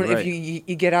 If Yeah, you don't, you're if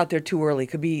you get out there too early,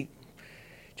 could be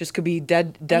death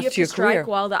You to have your to strike career.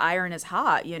 while the iron is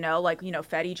hot,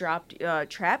 Fetty dropped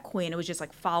Trap Queen. It was just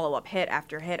like follow-up hit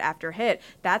after hit after hit.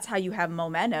 That's how you have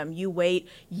momentum. You wait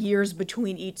years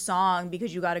between each song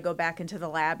because you got to go back into the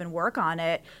lab and work on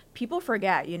it. People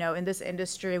forget, in this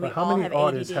industry, we But how all many have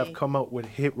artists ADD. have come out with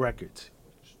hit records?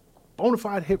 Bona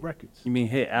fide hit records. You mean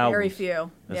hit albums? Very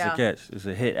few. That's Yeah. the catch. It's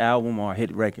a hit album or a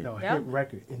hit record. No, Yeah. hit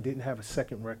record and didn't have a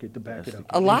second record to back it up.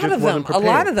 A It lot just of wasn't them. A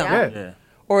lot of prepared. them. Yeah.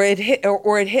 Or it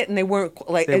hit, and they weren't,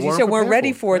 like They as you weren't said, weren't prepared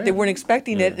ready for for it. it. They Yeah. weren't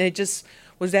expecting it, Yeah. and it just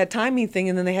was that timing thing,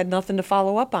 and then they had nothing to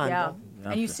follow up on. Yeah.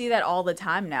 And you see that all the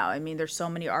time now. I mean, there's so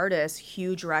many artists,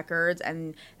 huge records,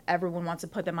 and everyone wants to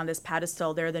put them on this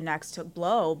pedestal. They're the next to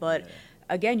blow. But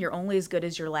again, you're only as good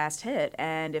as your last hit.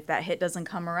 And if that hit doesn't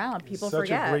come around, people Such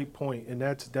forget. a great point, and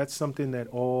that's something that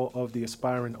all of the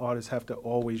aspiring artists have to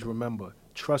always remember.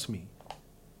 Trust me,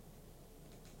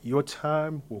 your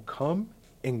time will come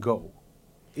and go.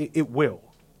 It will.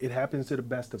 It happens to the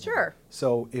best of them. Sure.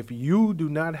 So if you do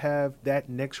not have that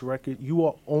next record, you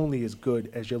are only as good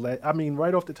as your last. I mean,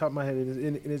 right off the top of my head,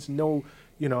 and it's no,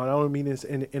 I don't mean this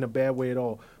in a bad way at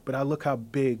all, but I look how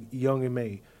big Young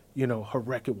M.A., her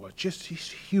record was. Just she's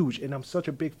huge, and I'm such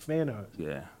a big fan of her.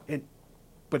 Yeah.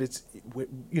 But it's,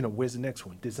 where's the next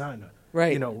one? Designer.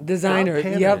 Right. Designer,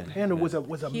 Panda, yep. Panda was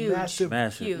a Huge. massive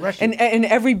Huge. record. And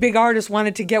every big artist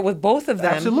wanted to get with both of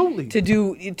them. Absolutely. To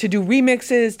do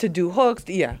remixes, to do hooks.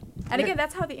 Yeah. And again,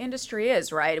 that's how the industry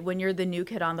is, right? When you're the new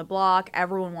kid on the block,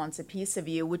 everyone wants a piece of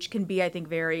you, which can be, I think,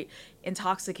 very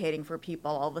intoxicating for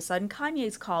people. All of a sudden,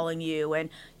 Kanye's calling you, and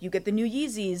you get the new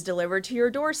Yeezys delivered to your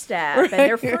doorstep, and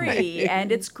they're free,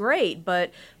 and it's great.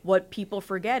 But what people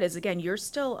forget is, again, you're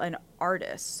still an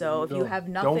artist. So if There you you go. have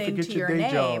Don't nothing forget to your your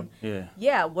day name, job.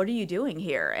 Yeah. what are you doing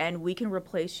here? And we can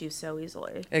replace you so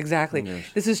easily. Exactly. Yes.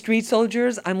 This is Street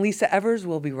Soldiers. I'm Lisa Evers.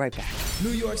 We'll be right back.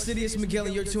 New York City, it's Miguel,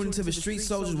 and you're tuned into the Street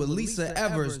Soldiers with Lisa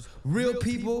Evers. Real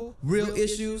people, real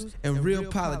issues, and real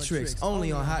politics.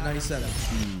 Only on Hot 97.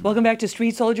 Welcome back to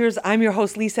Street Soldiers. I'm your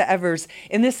host, Lisa Evers.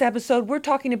 In this episode, we're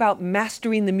talking about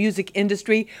mastering the music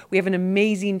industry. We have an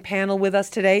amazing panel with us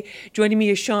today. Joining me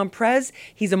is Sean Prez.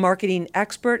 He's a marketing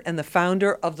expert and the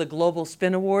founder of the Global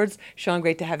Spin Awards. Sean,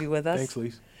 great to have you with us. Thanks,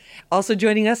 Lise. Also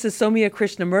joining us is Somia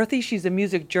Krishnamurthy. She's a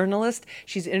music journalist.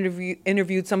 She's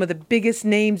interviewed some of the biggest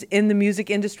names in the music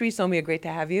industry. Somia, great to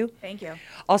have you. Thank you.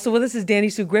 Also with us is Danny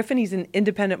Sue Griffin. He's an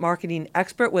independent marketing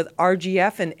expert with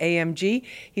RGF and AMG.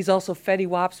 He's also Fetty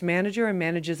Wap's manager and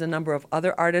manages a number of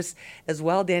other artists as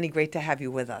well. Danny, great to have you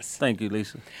with us. Thank you,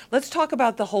 Lisa. Let's talk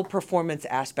about the whole performance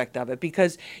aspect of it,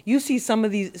 because you see some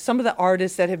of the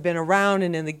artists that have been around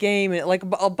and in the game, and like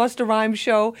a Busta Rhymes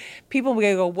show, people will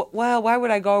go, well, why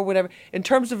would I go or whatever. In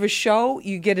terms of a show,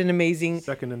 you get an amazing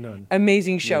Second to none.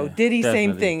 amazing show. Yeah, Diddy,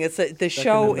 same definitely. thing. The Second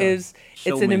show to none. is it's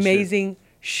an Showmanship. amazing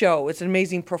show. It's an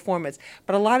amazing performance.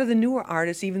 But a lot of the newer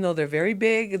artists, even though they're very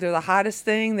big, they're the hottest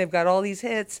thing, they've got all these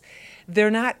hits,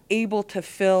 they're not able to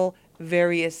fill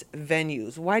various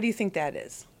venues. Why do you think that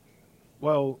is?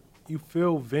 Well, you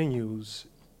fill venues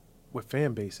with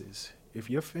fan bases. If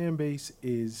your fan base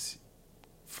is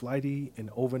flighty and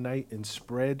overnight and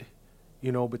spread,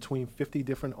 between 50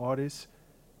 different artists,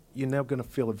 you're never going to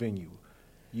fill a venue.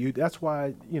 That's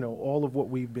why, all of what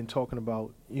we've been talking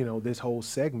about, this whole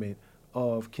segment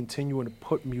of continuing to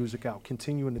put music out,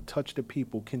 continuing to touch the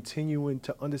people, continuing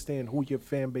to understand who your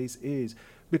fan base is.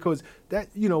 Because that,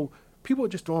 people are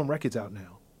just throwing records out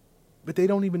now, but they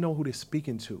don't even know who they're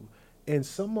speaking to. And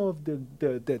some of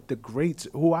the greats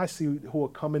who I see who are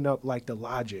coming up, like the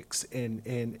Logics and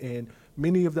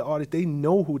many of the artists, they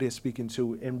know who they're speaking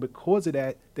to. And because of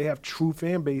that, they have true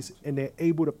fan base and they're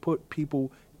able to put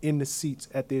people in the seats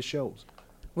at their shows.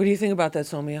 What do you think about that,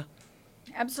 Somia?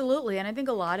 Absolutely. And I think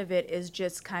a lot of it is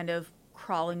just kind of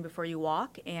crawling before you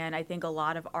walk. And I think a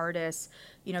lot of artists,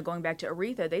 going back to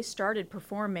Aretha, they started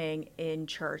performing in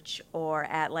church or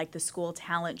at like the school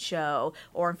talent show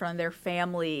or in front of their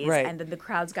families. Right. And then the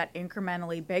crowds got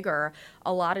incrementally bigger.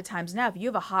 A lot of times now, if you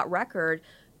have a hot record,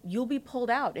 you'll be pulled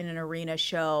out in an arena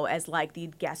show as like the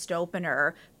guest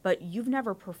opener but you've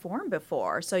never performed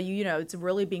before. So, you know, it's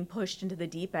really being pushed into the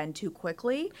deep end too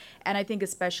quickly. And I think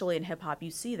especially in hip hop,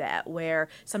 you see that where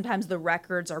sometimes the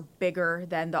records are bigger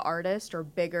than the artist or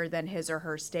bigger than his or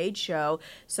her stage show.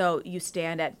 So you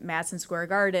stand at Madison Square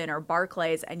Garden or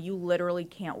Barclays and you literally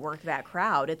can't work that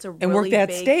crowd. It's a And really work that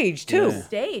big stage, too.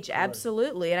 stage,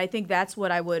 absolutely. And I think that's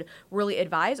what I would really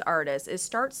advise artists is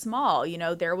start small. You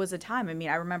know, there was a time, I mean,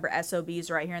 I remember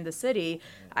SOBs right here in the city.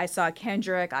 I saw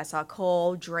Kendrick, I saw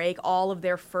Cole, Drake, all of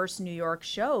their first New York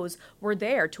shows were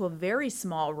there to a very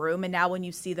small room. And now when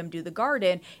you see them do the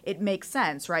Garden, it makes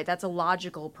sense, right? That's a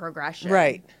logical progression.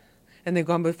 Right. And they've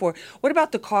gone before. What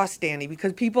about the cost, Danny?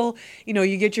 Because people, you know,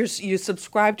 you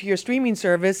subscribe to your streaming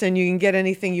service and you can get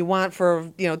anything you want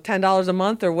for, you know, $10 a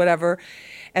month or whatever.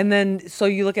 And then, so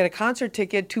you look at a concert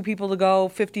ticket, 2 people to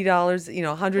go, $50, you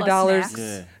know, $100. Plus snacks.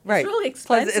 Yeah. Right. It's really Plus,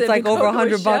 expensive it's like to over go to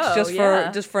a $100 show, just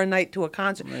yeah. for a night to a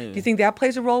concert. Yeah. Do you think that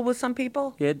plays a role with some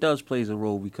people? Yeah, it does plays a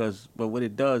role but what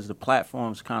it does, the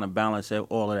platforms kind of balance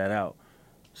all of that out.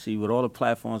 See, with all the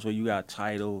platforms where you got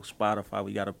Tidal, Spotify, where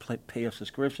you got to pay a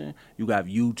subscription, you got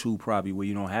YouTube probably where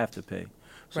you don't have to pay.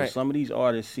 So Right. some of these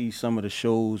artists see some of the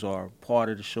shows or part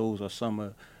of the shows or some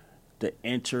of the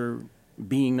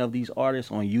being of these artists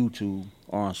on YouTube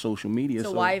or on social media.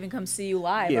 So why even come see you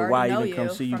live? I Yeah, already why know even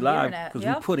come see you from the live? internet. Because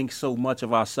Yep. we're putting so much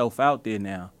of ourselves out there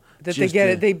now. That they Just get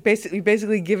to- it, they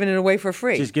basically giving it away for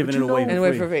free. Just giving But it you away know- and for away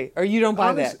free. for free. Or you don't buy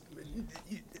Honest-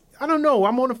 I don't know.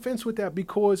 I'm on the fence with that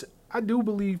because I do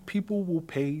believe people will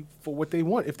pay for what they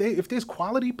want. If there's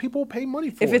quality, people will pay money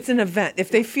for if it. it's an event, if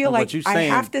they feel No, like but you I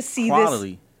saying have to see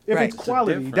quality. this. If Right. it's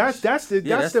quality, difference. that's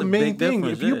the main big thing.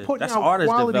 difference, If you're yeah. putting That's out artist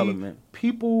quality, development.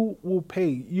 people will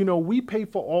pay. You know, we pay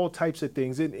for all types of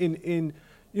things. And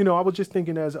you know, I was just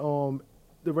thinking as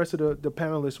the rest of the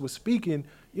panelists was speaking,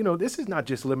 you know, this is not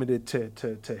just limited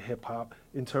to hip hop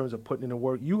in terms of putting in the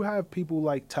work. You have people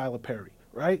like Tyler Perry,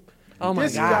 right? Oh my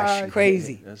This gosh, guy-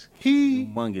 crazy. That's He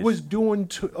humongous. was doing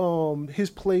his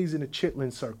plays in the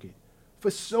Chitlin circuit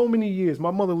for so many years. My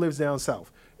mother lives down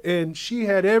south, and she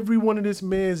had every one of this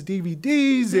man's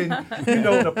DVDs and you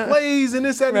know the plays and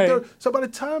this that, and Right. the third. So by the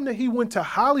time that he went to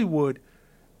Hollywood,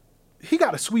 he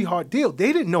got a sweetheart deal.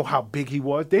 They didn't know how big he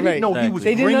was. They Right. didn't know he was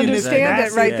They didn't bringing this understand that,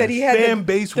 massive right? That he had fan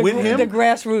base with him. the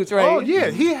grassroots, right? Oh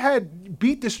yeah, he had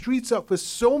beat the streets up for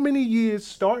so many years,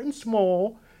 starting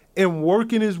small and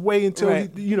working his way until Right.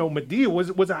 he, you know, Medea was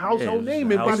a Yeah, it household was a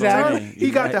name, and by the household time name. he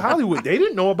got to Hollywood, they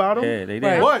didn't know about him. Yeah, they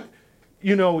didn't. Right. But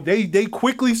you know, they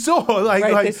quickly saw like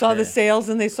Right, like they saw the sales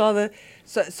and they saw the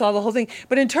whole thing.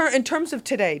 But in terms of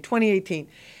today, 2018,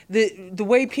 the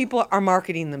way people are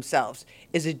marketing themselves,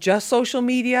 is it just social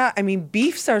media? I mean,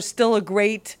 beefs are still a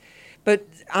great, but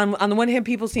on the one hand,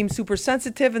 people seem super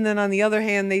sensitive, and then on the other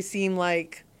hand, they seem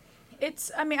like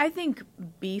I think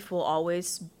beef will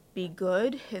always be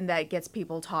good and that gets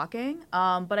people talking.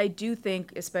 But I do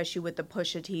think, especially with the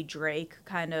Pusha T Drake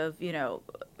kind of, you know,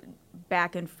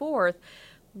 back and forth,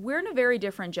 we're in a very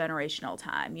different generational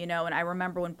time, you know, and I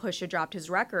remember when Pusha dropped his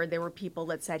record, there were people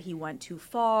that said he went too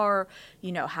far,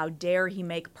 you know, how dare he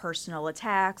make personal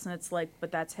attacks, and it's like, but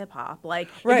that's hip hop. Like,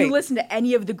 if Right. you listen to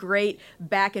any of the great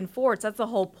back and forths, that's the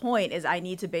whole point, is I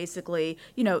need to basically,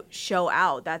 you know, show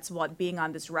out. That's what being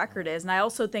on this record is. And I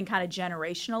also think kind of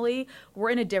generationally, we're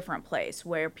in a different place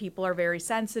where people are very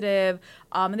sensitive,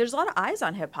 and there's a lot of eyes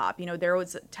on hip hop. You know, there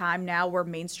was a time now where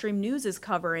mainstream news is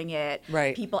covering it.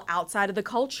 Right. People outside of the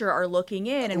culture are looking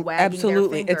in and wagging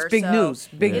Absolutely. their It's finger. big So news.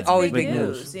 Big- it's always big big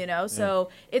news, news. you know? So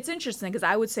it's interesting because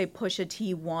I would say Pusha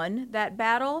T won that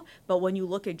battle, but when you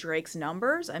look at Drake's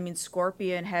numbers, I mean,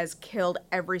 Scorpion has killed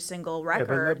every single Yeah,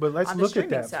 record but let's on the look at streaming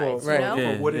that sites, Right. you know?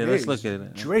 Yeah. for what it let's is. look at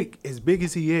it. Drake, as big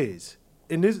as he is,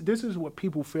 and this is what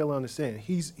people fail to understand.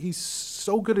 He's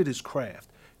so good at his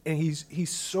craft, and he's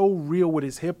so real with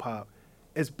his hip hop.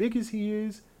 As big as he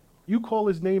is, you call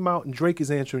his name out, and Drake is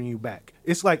answering you back.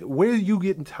 It's like, where are you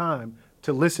getting time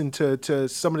to listen to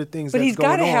some of the things But that's he's going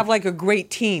got to on? have like a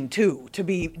great team too,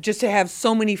 to have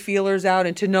so many feelers out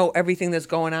and to know everything that's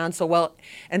going on so well,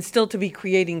 and still to be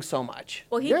creating so much.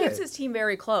 Well, he Yeah. keeps his team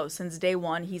very close. Since day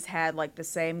one, he's had like the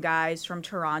same guys from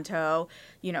Toronto,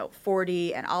 you know,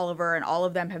 40 and Oliver, and all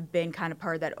of them have been kind of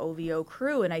part of that OVO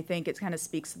crew. And I think it kind of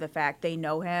speaks to the fact they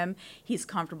know him. He's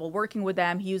comfortable working with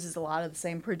them. He uses a lot of the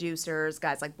same producers,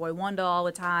 guys like Boy Wonder all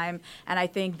the time. And I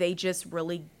think they just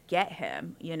really get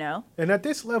him, you know? And at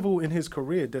this level in his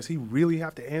career, does he really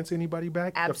have to answer anybody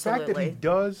back? The fact that Absolutely. he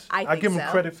does, I I think give him so.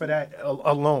 credit for that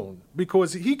alone,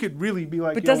 because he could really be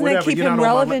like, But "Yo, doesn't that whatever, keep you're him not on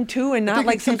my relevant li-" too, and I not think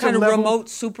like it some keeps kind him of level. remote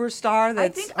superstar?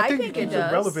 That's I think it it keeps him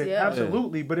does. relevant, Yeah.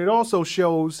 absolutely. But it also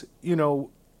shows, you know,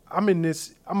 I'm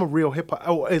a real hip hop,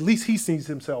 or at least he sees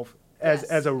himself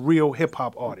as a real hip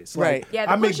hop artist. Like, Right. Yeah,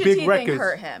 the I make Pusha T big thing records.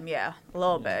 hurt him, a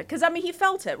little bit. Because, I mean, he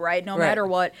felt it, right? No Right. matter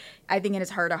what, I think in his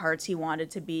heart of hearts, he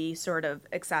wanted to be sort of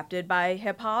accepted by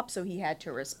hip-hop, so he had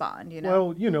to respond, you know?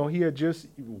 Well, you know, he had just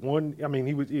won. I mean,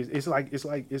 he was. It's like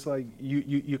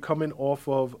you're coming off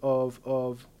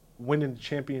of winning the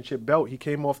championship belt. He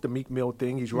came off the Meek Mill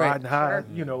thing. He's Right. riding high. Sure.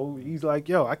 You know, he's like,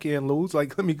 yo, I can't lose.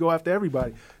 Like, let me go after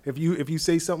everybody. If you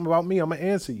say something about me, I'm gonna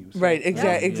answer you. So, Right,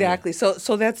 exactly. So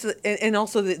that's and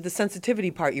also the sensitivity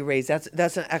part you raised.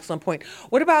 That's an excellent point.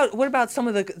 What about some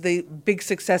of the big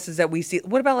successes that we see?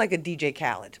 What about like a DJ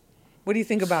Khaled? What do you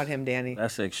think about him, Danny?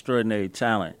 That's an extraordinary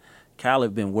talent.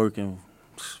 Khaled been working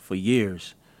for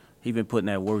years. He been putting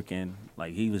that work in.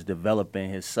 Like, he was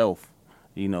developing himself.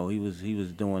 You know, he was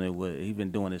doing it he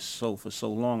been doing it for so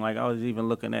long. Like, I was even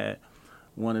looking at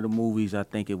one of the movies. I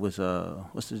think it was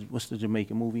what's the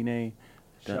Jamaican movie name?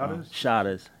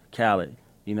 Shotters. Khaled.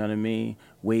 You know what I mean?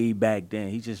 Way back then,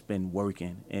 he's just been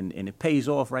working, and it pays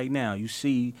off right now. You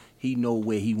see, he know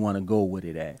where he want to go with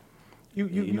it at. You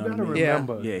know what gotta I mean?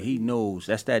 remember. Yeah, he knows.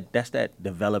 That's that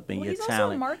developing Well, your he's talent,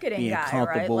 also a marketing being guy, right?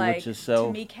 comfortable Like, with yourself.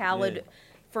 to me, Khaled, Yeah.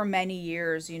 for many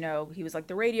years, you know, he was like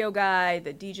the radio guy,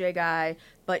 the DJ guy,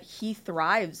 but he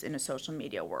thrives in a social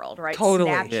media world, right? Totally.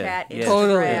 Snapchat, Yeah. Instagram,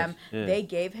 Totally. Yeah. they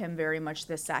gave him very much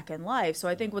this second life. So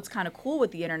I think what's kind of cool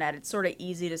with the internet, it's sort of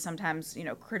easy to sometimes, you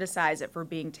know, criticize it for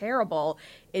being terrible.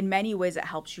 In many ways, it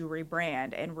helps you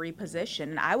rebrand and reposition.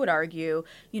 And I would argue,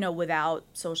 you know, without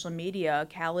social media,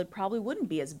 Khaled probably wouldn't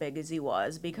be as big as he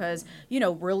was because, you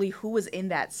know, really who was in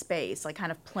that space, like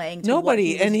kind of playing to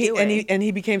Nobody, what he was doing. and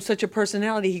he became such a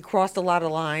personality. He crossed a lot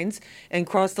of lines and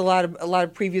crossed a lot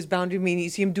of previous boundaries. I mean, you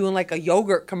see him doing like a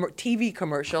yogurt TV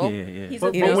commercial. Yeah, yeah. He's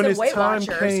But, a but when massive his Weight time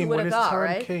Watchers, came, who would when have his thought, time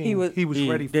right? came, He he was- was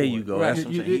ready for There it. you go. Right. That's what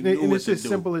I'm saying. He knew and what it's to as do.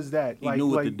 simple as that. He knew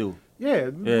what to do.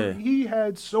 Yeah, he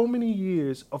had so many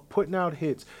years of putting out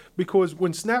hits because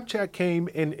when Snapchat came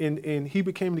and he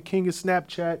became the king of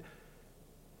Snapchat,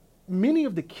 many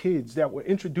of the kids that were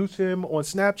introduced to him on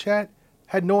Snapchat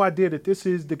had no idea that this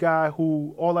is the guy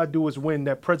who all I do is win,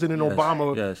 that President Yes,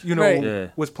 Obama, yes. you know, Right. Yeah.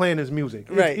 was playing his music.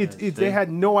 Right. They had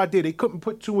no idea. They couldn't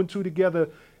put two and two together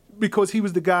because he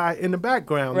was the guy in the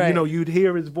background. Right. You know, you'd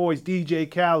hear his voice, DJ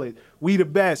Khaled, we the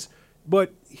best.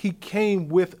 But he came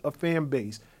with a fan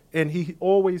base. And he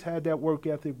always had that work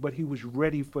ethic, but he was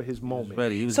ready for his moment.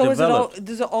 Ready. He was So developed.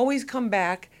 does it always come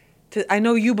back to? I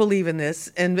know you believe in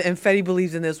this, and Fetty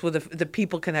believes in this with the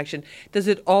people connection. Does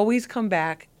it always come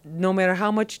back, no matter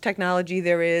how much technology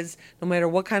there is, no matter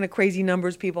what kind of crazy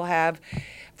numbers people have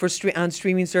for on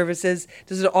streaming services?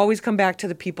 Does it always come back to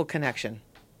the people connection?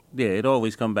 Yeah, it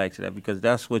always come back to that because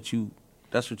that's what you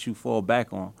fall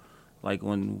back on. Like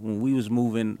when we was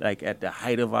moving, like at the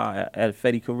height of our at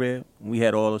Fetty career, we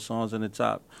had all the songs on the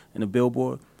top in the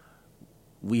Billboard.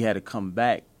 We had to come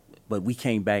back, but we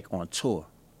came back on tour.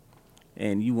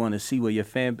 And you want to see where your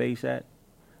fan base at?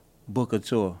 Book a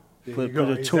tour. There Put you go,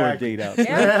 a tour exactly. date out.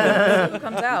 Yeah, who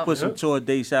comes out. Put some tour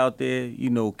dates out there. You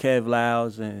know, Kev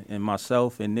Lyles and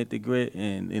myself and Nit the Grit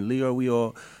and Leo, we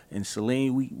all, and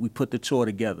Celine, we put the tour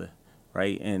together,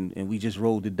 right? And we just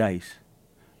rolled the dice.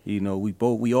 You know,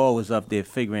 we all was up there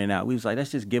figuring it out. We was like,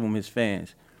 let's just give him his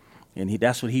fans. And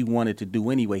that's what he wanted to do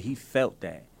anyway. He felt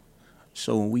that.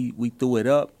 So when we threw it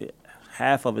up,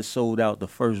 half of it sold out the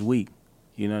first week.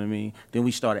 You know what I mean? Then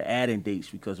we started adding dates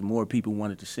because more people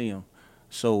wanted to see him.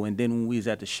 So, and then when we was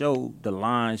at the show, the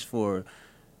lines for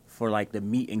like the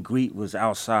meet and greet was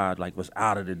outside, like was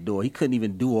out of the door. He couldn't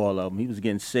even do all of them. He was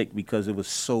getting sick because it was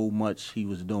so much he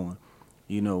was doing,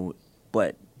 you know.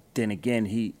 But then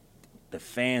again, the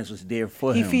fans was there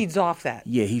for him. He feeds off that.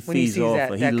 Yeah, he when he feeds sees off.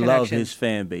 that He connection. loved his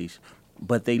fan base,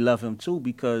 but they love him too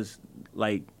because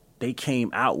like they came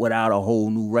out without a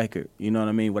whole new record. You know what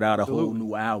I mean? Without a whole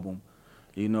new album.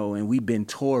 You know, and we've been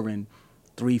touring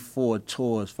 3, 4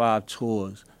 tours, 5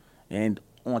 tours, and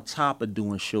on top of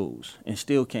doing shows, and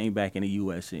still came back in the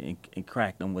U.S. and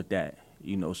cracked them with that.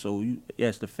 You know, so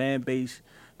yes, the fan base,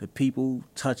 the people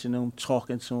touching him,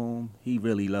 talking to him, he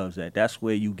really loves that. That's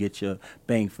where you get your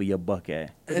bang for your buck at.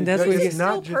 And that's what It's you It's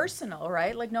not still ju- personal,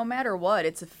 right? Like no matter what,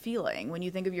 it's a feeling. When you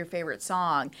think of your favorite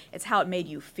song, it's how it made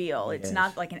you feel. It's Yes.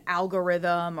 not like an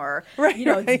algorithm or Right, you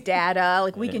know, right. it's data.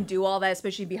 Like we can do all that,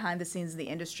 especially behind the scenes in the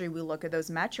industry. We look at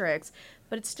those metrics,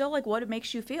 but it's still like what it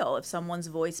makes you feel. If someone's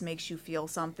voice makes you feel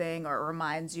something or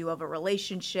reminds you of a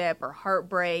relationship or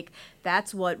heartbreak,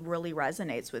 that's what really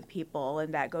resonates with people,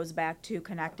 and that goes back to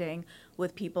connecting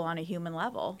with people on a human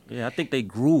level. Yeah, I think they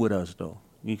grew with us though.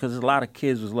 because a lot of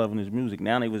kids was loving his music.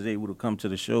 Now they was able to come to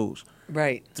the shows.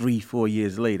 Right. 3-4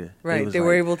 years later. Right. Was They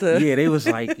were able to. Yeah, they was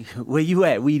like, where you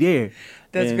at? We there.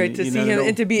 That's And, great to you see know, him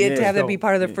and to have that be dope.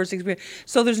 part of their first experience.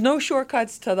 So there's no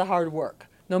shortcuts to the hard work,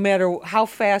 no matter how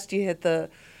fast you hit the.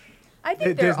 I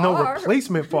think There's there no are.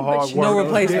 replacement for hard work. No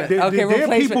replacement. There Okay, are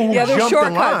replacement. people who Yeah, there's jumped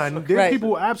in shortcuts. line. There are Right. people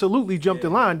who absolutely jumped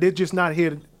in line. They're just not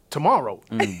here tomorrow.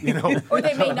 You know. Or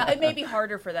they may not. It may be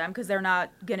harder for them because they're not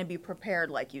going to be prepared,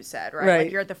 like you said, right? Right.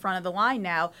 Like you're at the front of the line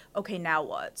now. Okay, now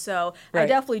what? So I Right.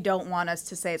 definitely don't want us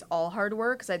to say it's all hard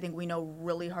work because I think we know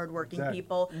really hardworking Exactly.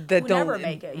 people That who don't- never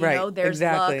make it. You right, know, there's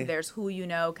exactly. luck, there's who you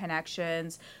know,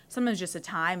 connections. Sometimes just a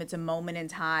time. It's a moment in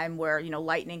time where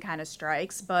lightning kind of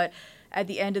strikes, but. At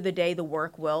the end of the day, the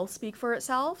work will speak for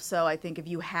itself. So I think if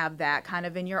you have that kind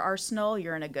of in your arsenal,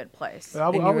 you're in a good place. I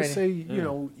you're would ready. say,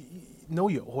 know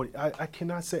your audience. I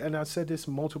cannot say, and I've said this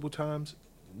multiple times,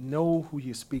 know who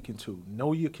you're speaking to.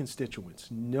 Know your constituents.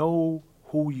 Know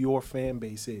who your fan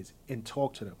base is and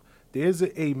talk to them. There's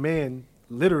a man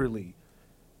literally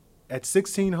at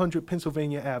 1600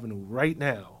 Pennsylvania Avenue right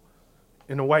now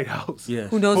in the White House. Yes.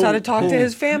 Who knows how to talk to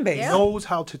his fan base? Yeah. Knows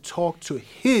how to talk to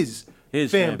his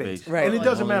fan base. Right. And it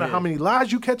doesn't Oh, matter yeah. how many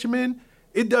lies you catch him in.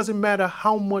 It doesn't matter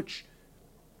how much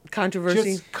Controversy.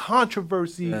 just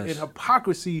controversy Yes. and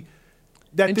hypocrisy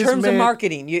that In this terms of man-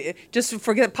 marketing, you just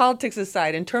forget politics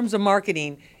aside. In terms of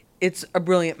marketing, it's a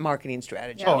brilliant marketing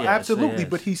strategy. Oh, Yes, absolutely. yes.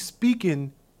 But he's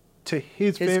speaking to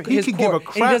his His- fan. He his can core. give a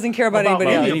And he crap. doesn't care about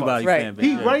anybody any else. of us. Anybody Right. fan base,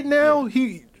 He yeah. right now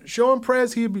Sean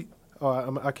Prez he'd be.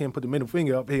 I can't put the middle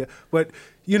finger up here, but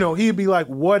he'd be like,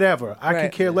 whatever. I Right.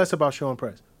 could care less about Sean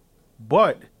Prez,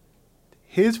 but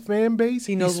his fan base,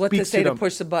 He knows what to speaks say to them.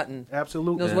 push the button.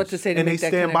 Absolutely, Knows what to say to and make they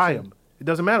that stand by connection. him. It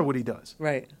doesn't matter what he does.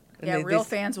 Right. And Yeah, they- real they-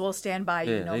 fans will stand by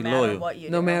you Yeah, no they matter loyal. what you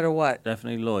do. No matter what.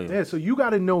 Definitely loyal. Yeah, so you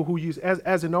got to know who you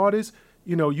as an artist.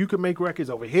 You can make records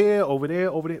over here, over there,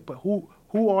 over there, but who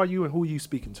are you and who are you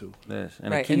speaking to? Yes.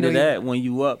 And Right, the key and to know you-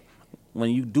 that,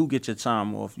 when you do get your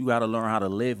time off, you got to learn how to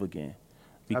live again.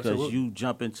 Because Absolutely. you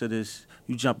jump into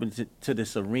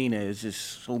this arena, it's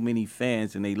just so many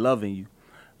fans and they loving you.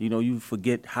 You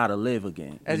forget how to live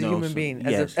again. As a human being,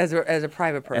 yes, as a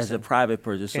private person. as a private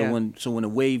person. So Yeah. when the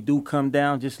wave do come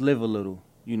down, just live a little.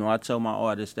 I tell my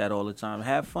artists that all the time.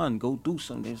 Have fun. Go do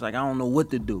something. It's like, I don't know what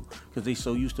to do because they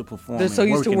so used to performing. They're so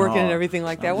used to working and hard. everything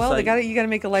like that. I'm just Well, like, you got to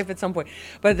make a life at some point.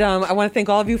 But I want to thank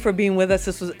all of you for being with us.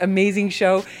 This was an amazing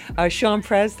show. Sean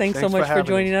Prez, thanks so Thanks for much for having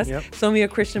joining us. us. Yep. Somia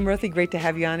Krishnamurthy, great to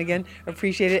have you on again.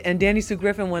 Appreciate it. And Danny Sue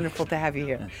Griffin, wonderful to have you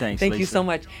here. Thanks, Thank you Lisa. so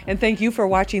much. And thank you for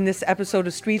watching this episode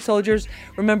of Street Soldiers.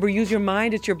 Remember, use your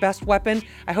mind. It's your best weapon.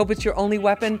 I hope it's your only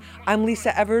weapon. I'm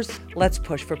Lisa Evers. Let's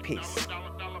push for peace.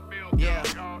 Yeah.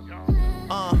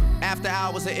 After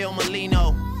hours of Il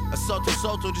Molino. A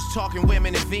Soto, just talking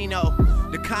women and vino.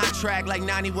 The contract like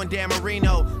 91 Dan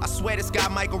Marino. I swear this guy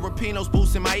Michael Rapino's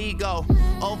boosting my ego.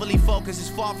 Overly focused is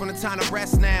far from the time to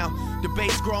rest now.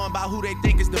 Debates growing about who they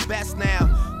think is the best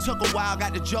now. Took a while,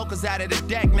 got the jokers out of the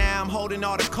deck now. I'm holding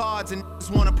all the cards and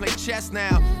just wanna play chess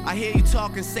now. I hear you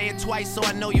talking, say it twice so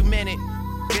I know you meant it.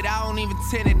 I don't even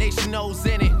tend it, they should know's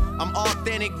in it. I'm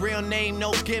authentic, real name,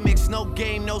 no gimmicks, no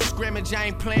game, no scrimmage. I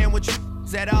ain't playing with you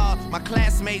at all. My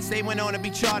classmates, they went on to be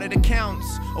chartered accountants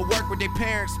or work with their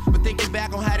parents. But thinking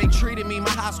back on how they treated me, my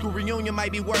high school reunion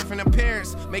might be worth an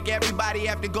appearance. Make everybody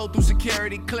have to go through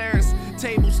security clearance.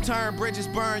 Tables turn, bridges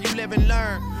burn, you live and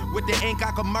learn. With the ink,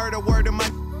 I could murder word of my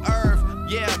earth.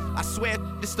 Yeah, I swear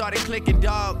it started clicking,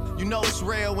 dog. You know it's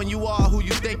real when you are who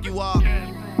you think you are.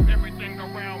 Everything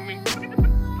around